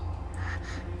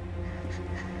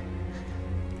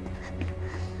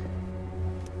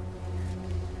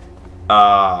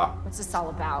 What's this all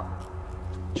about?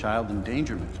 Child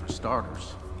endangerment for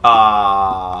starters.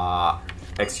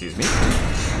 Excuse me?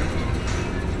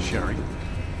 Sherry,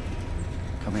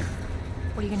 come here.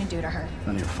 What are you gonna do to her?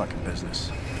 None of your fucking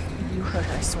business. If you hurt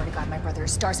her, I swear to God, my brother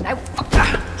is stars and I will fuck.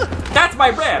 That's my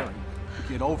rib!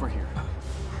 Get over here.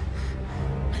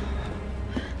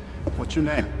 What's your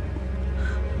name?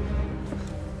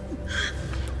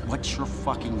 What's your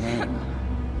fucking name?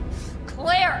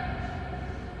 Claire!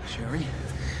 Sherry,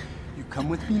 you come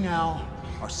with me now,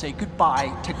 or say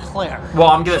goodbye to Claire. Well,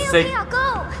 I'm gonna say... Okay, I'll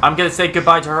go. I'm gonna say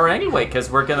goodbye to her anyway,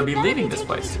 because we're gonna be Better leaving be this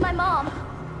taking me place. to my mom.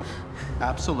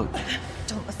 Absolutely.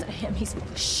 Don't listen to him, he's full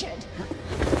of shit.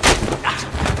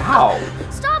 Ow!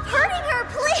 Stop hurting her,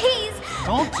 please!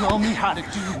 Don't tell me how to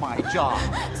do my job.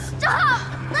 Stop!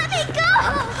 Let me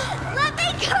go! Let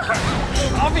me go!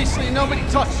 Obviously, nobody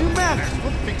taught you manners.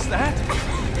 We'll fix that.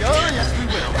 Oh, yes, we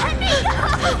will. Let me go!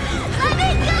 Let me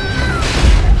go!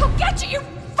 I'll get you, you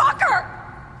fucker!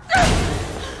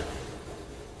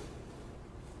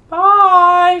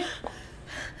 Bye!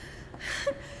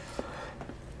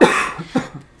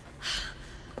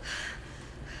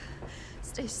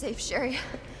 Stay safe, Sherry.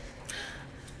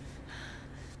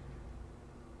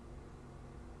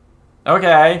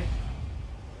 Okay.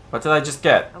 What did I just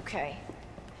get? Okay.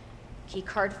 Key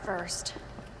card first.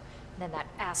 Then that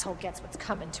asshole gets what's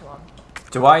coming to him.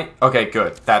 Do I? Okay,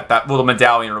 good. That little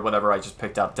medallion or whatever I just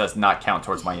picked up does not count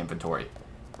towards my inventory.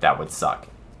 That would suck.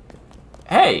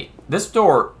 Hey, this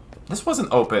door... This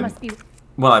wasn't open Must be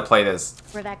when I played this.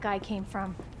 where that guy came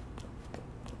from.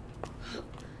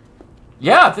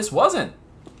 Yeah, this wasn't.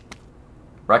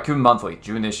 Raccoon Monthly,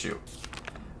 June issue.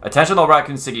 Attention all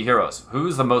Raccoon City heroes.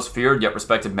 Who's the most feared yet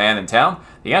respected man in town?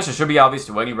 The answer should be obvious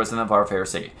to any resident of our fair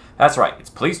city. That's right, it's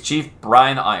Police Chief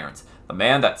Brian Irons. The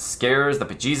man that scares the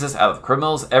bejesus out of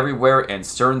criminals everywhere and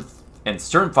stern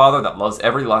father that loves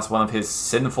every last one of his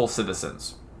sinful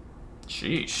citizens.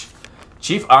 Sheesh.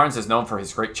 Chief Irons is known for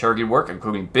his great charity work,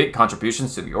 including big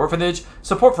contributions to the orphanage,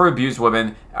 support for abused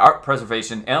women, art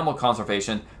preservation, animal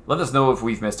conservation. Let us know if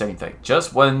we've missed anything.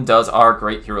 Just when does our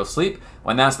great hero sleep?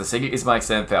 When asked, the city is my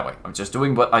extended family. I'm just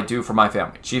doing what I do for my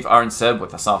family, Chief Irons said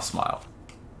with a soft smile.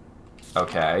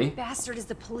 Okay. Bastard is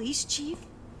the police chief?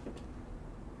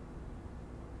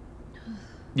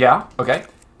 Yeah, okay.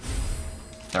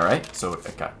 Alright, so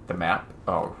I got the map.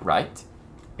 Alright.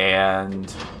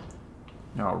 And...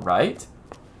 Alright.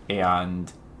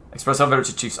 And... Express elevator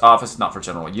to Chief's office, not for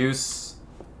general use.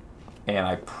 And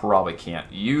I probably can't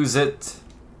use it.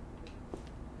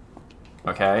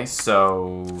 Okay,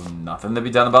 so... Nothing to be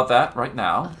done about that right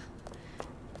now.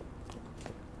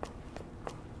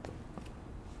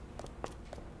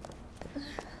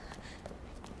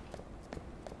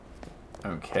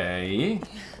 Okay.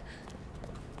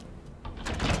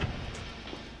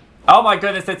 Oh my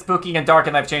goodness, it's spooky and dark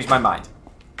and I've changed my mind.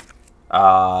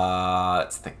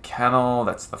 That's the kennel,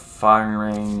 that's the firing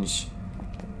range.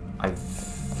 I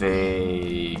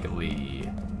vaguely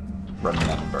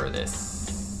remember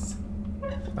this.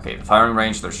 Okay, the firing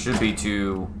range, there should be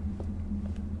 2.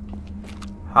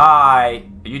 Hi,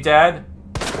 are you dead?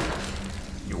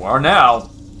 You are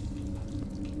now.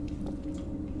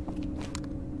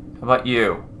 How about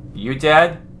you? You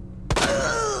dead?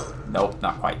 Nope,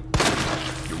 not quite.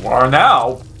 You are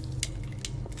now.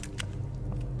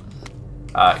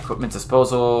 Equipment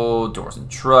disposal, doors and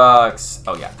trucks.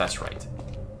 Oh yeah, that's right.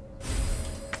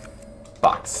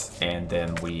 Box. And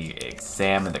then we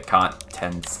examine the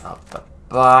contents of the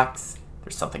box.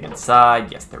 There's something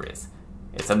inside. Yes, there is.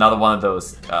 It's another one of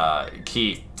those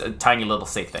tiny little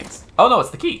safe things. Oh no,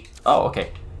 it's the key. Oh,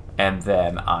 okay. And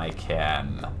then I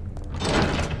can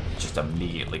just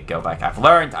immediately go back. I've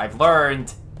learned.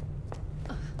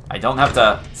 I don't have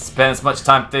to spend as much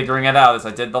time figuring it out as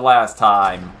I did the last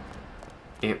time.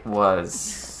 It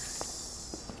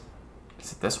was...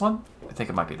 Is it this one? I think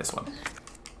it might be this one.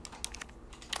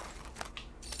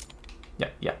 Yeah.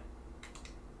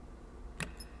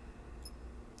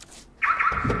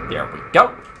 There we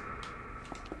go.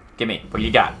 Gimme. What you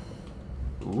got?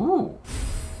 Ooh.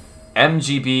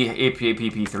 MGB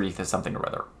APAPP3 to something or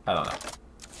other. I don't know.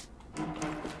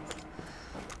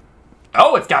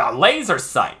 Oh, it's got a laser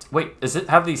sight. Wait, does it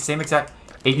have the same exact...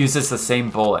 It uses the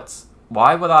same bullets.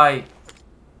 Why wouldn't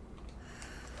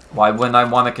I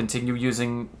want to continue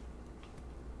using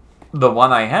the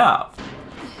one I have?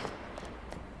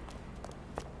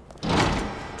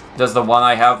 Does the one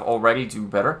I have already do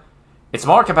better? Its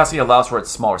smaller capacity allows for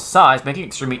its smaller size, making it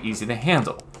extremely easy to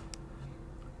handle.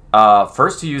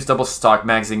 First to use double stock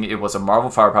magazine, it was a marvel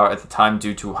firepower at the time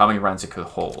due to how many rounds it could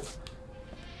hold.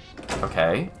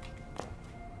 Okay.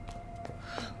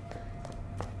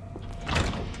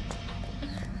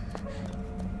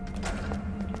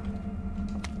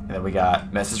 And then we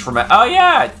got message from... Oh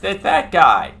yeah, it's that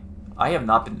guy. I have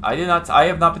not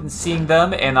been seeing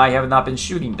them, and I have not been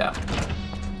shooting them.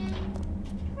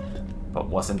 But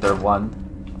wasn't there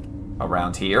one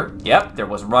around here? Yep, there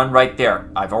was one right there.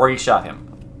 I've already shot him.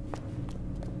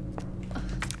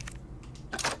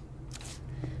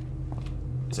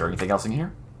 Is there anything else in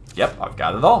here? Yep, I've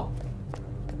got it all.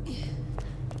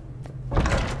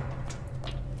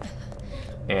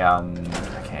 And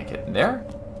I can't get in there.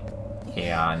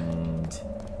 And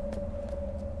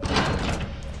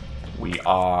we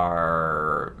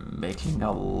are making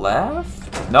a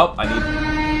left? Nope, I need...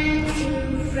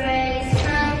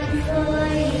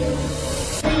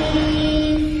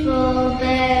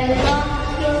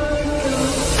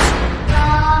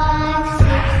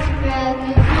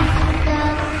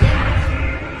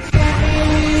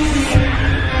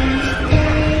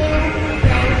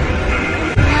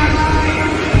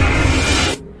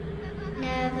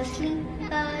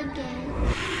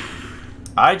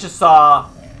 I just saw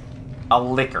a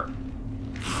liquor.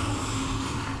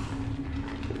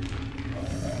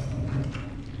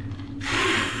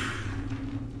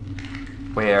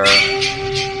 Where? Well,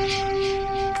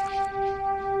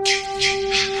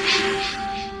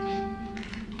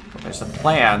 there's a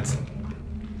plant.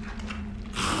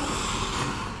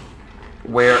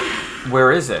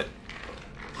 Where is it?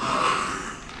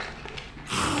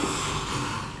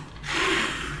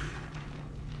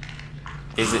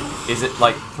 Is it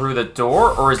like through the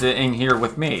door, or is it in here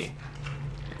with me?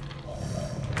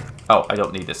 Oh, I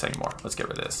don't need this anymore. Let's get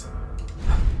rid of this.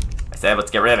 I said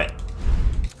let's get rid of it.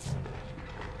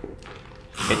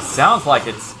 It sounds like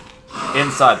it's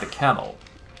inside the kennel.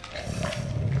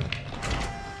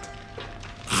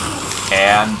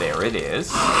 And there it is.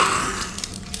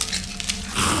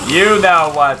 You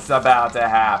know what's about to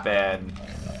happen.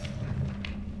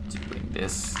 Doing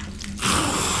this.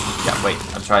 Yeah, wait,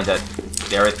 I'm trying to...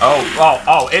 There it...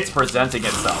 Oh, it's presenting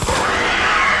itself.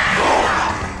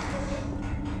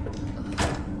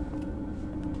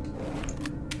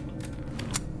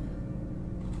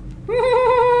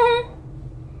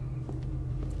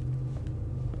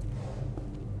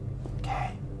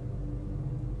 Okay.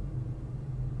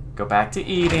 Go back to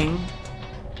eating.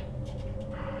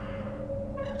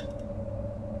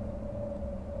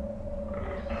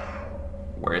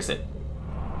 Where is it?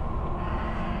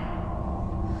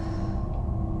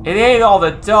 It ate all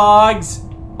the dogs!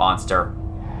 Monster.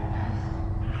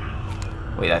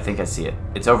 Wait, I think I see it.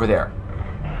 It's over there.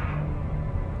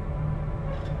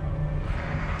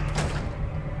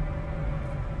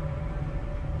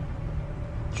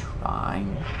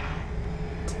 Trying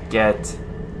to get...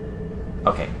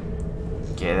 Okay.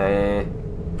 Get it.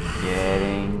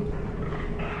 Getting.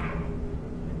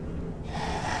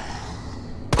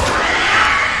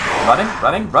 Running.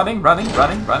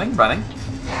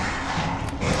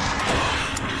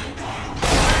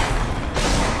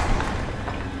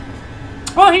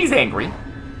 Well, he's angry.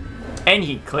 And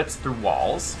he clips through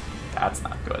walls. That's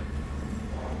not good.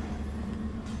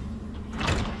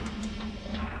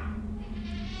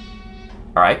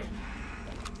 Alright.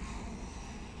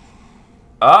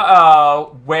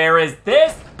 Uh-oh. Where is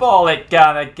this bullet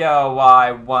gonna go?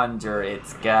 I wonder.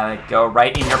 It's gonna go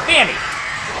right in your fanny.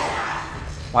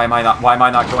 Why am I not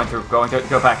going through?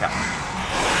 Go back out.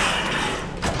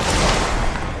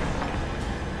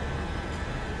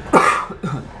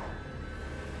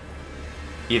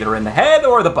 Either in the head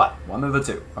or the butt. One of the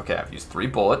two. Okay, I've used 3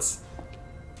 bullets.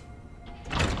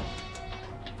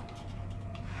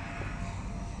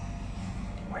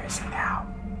 Where is it now?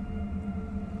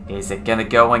 Is it gonna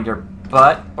go in your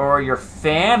butt or your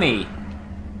fanny?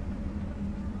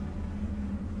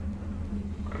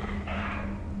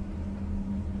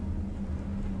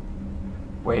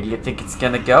 Where do you think it's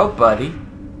gonna go, buddy?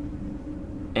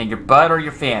 In your butt or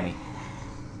your fanny?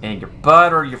 In your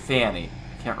butt or your fanny?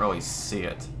 Can't really see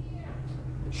it.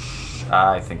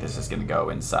 I think this is gonna go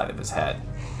inside of his head.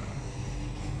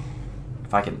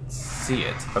 If I can see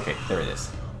it. Okay, there it is.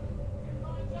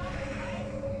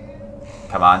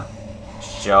 Come on.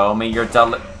 Show me your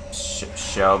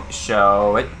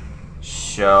show it.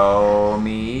 Show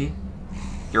me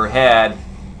your head.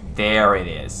 There it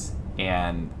is.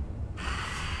 And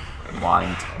I'm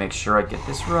wanting to make sure I get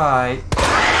this right.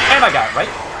 And I got it right.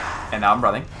 And now I'm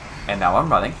running. And now I'm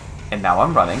running. And now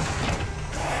I'm running.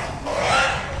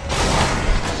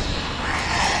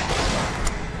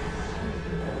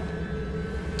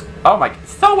 Oh my,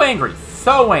 so angry,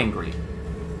 so angry.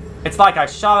 It's like I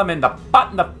shot him in the butt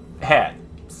and the head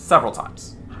several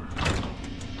times.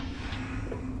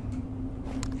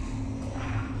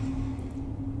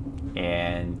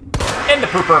 And in the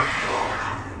pooper.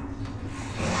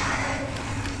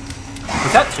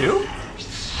 Was that 2?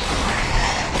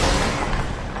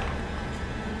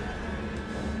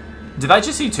 Did I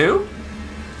just see 2?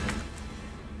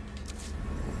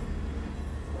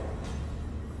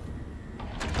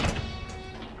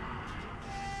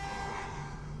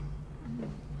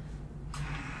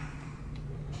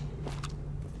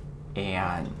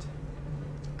 And...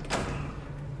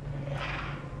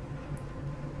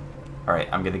 Alright,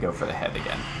 I'm gonna go for the head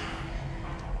again.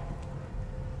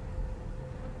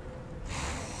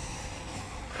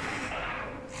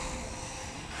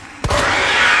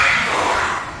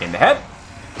 In the head.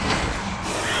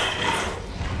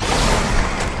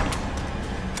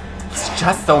 It's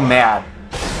just so mad.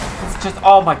 It's just,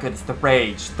 oh my goodness, the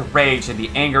rage and the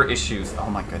anger issues.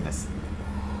 Oh my goodness.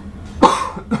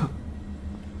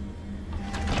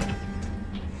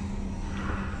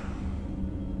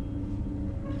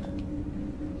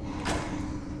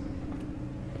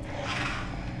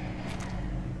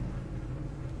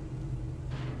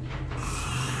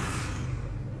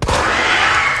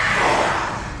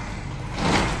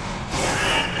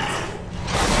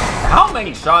 How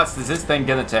many shots is this thing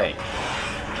gonna take?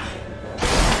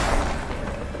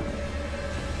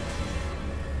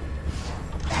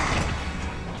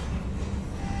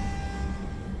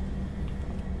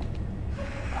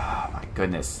 Oh my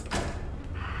goodness.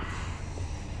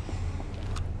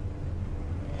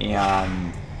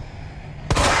 And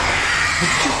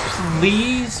would you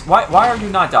please? Why are you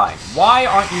not dying? Why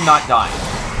aren't you not dying?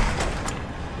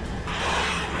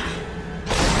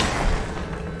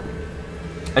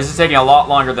 This is taking a lot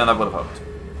longer than I would have hoped.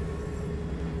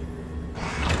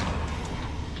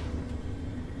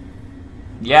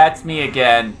 Yeah, it's me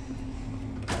again.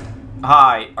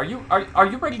 Hi, are you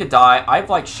ready to die? I've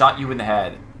like shot you in the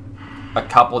head a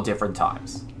couple different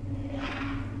times.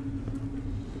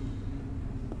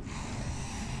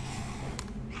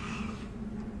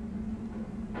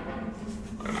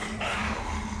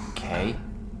 Okay.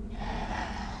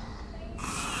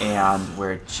 And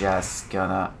we're just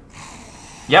gonna...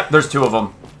 Yep, there's 2 of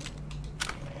them.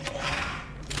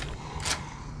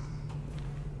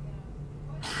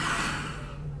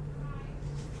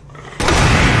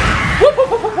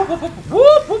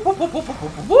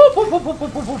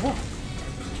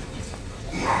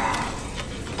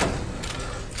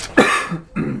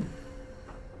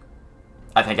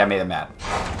 I think I made him mad.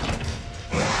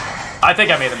 I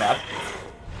think I made him mad.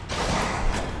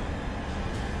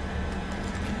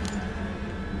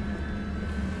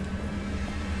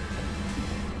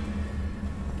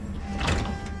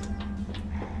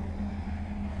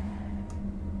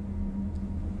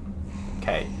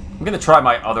 Okay, I'm gonna try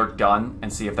my other gun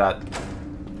and see if that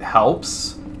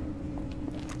helps.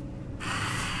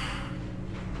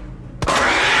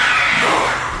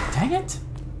 Dang it.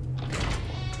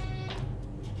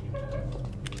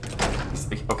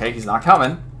 Okay, he's not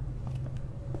coming.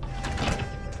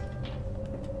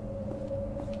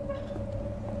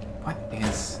 What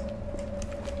is...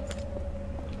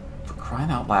 For crying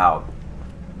out loud.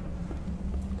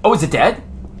 Oh, is it dead?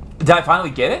 Did I finally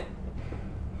get it?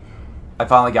 I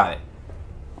finally got it.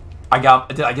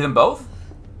 Did I get them both?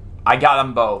 I got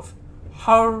them both.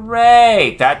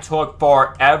 Hooray! That took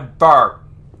forever.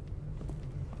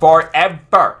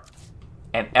 Forever.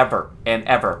 And ever, and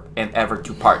ever, and ever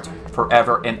to part.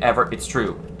 Forever and ever, it's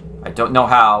true. I don't know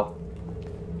how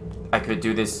I could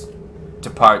do this to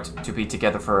part, to be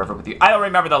together forever with you. I don't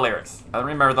remember the lyrics. I don't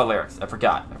remember the lyrics. I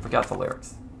forgot. I forgot the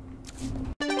lyrics.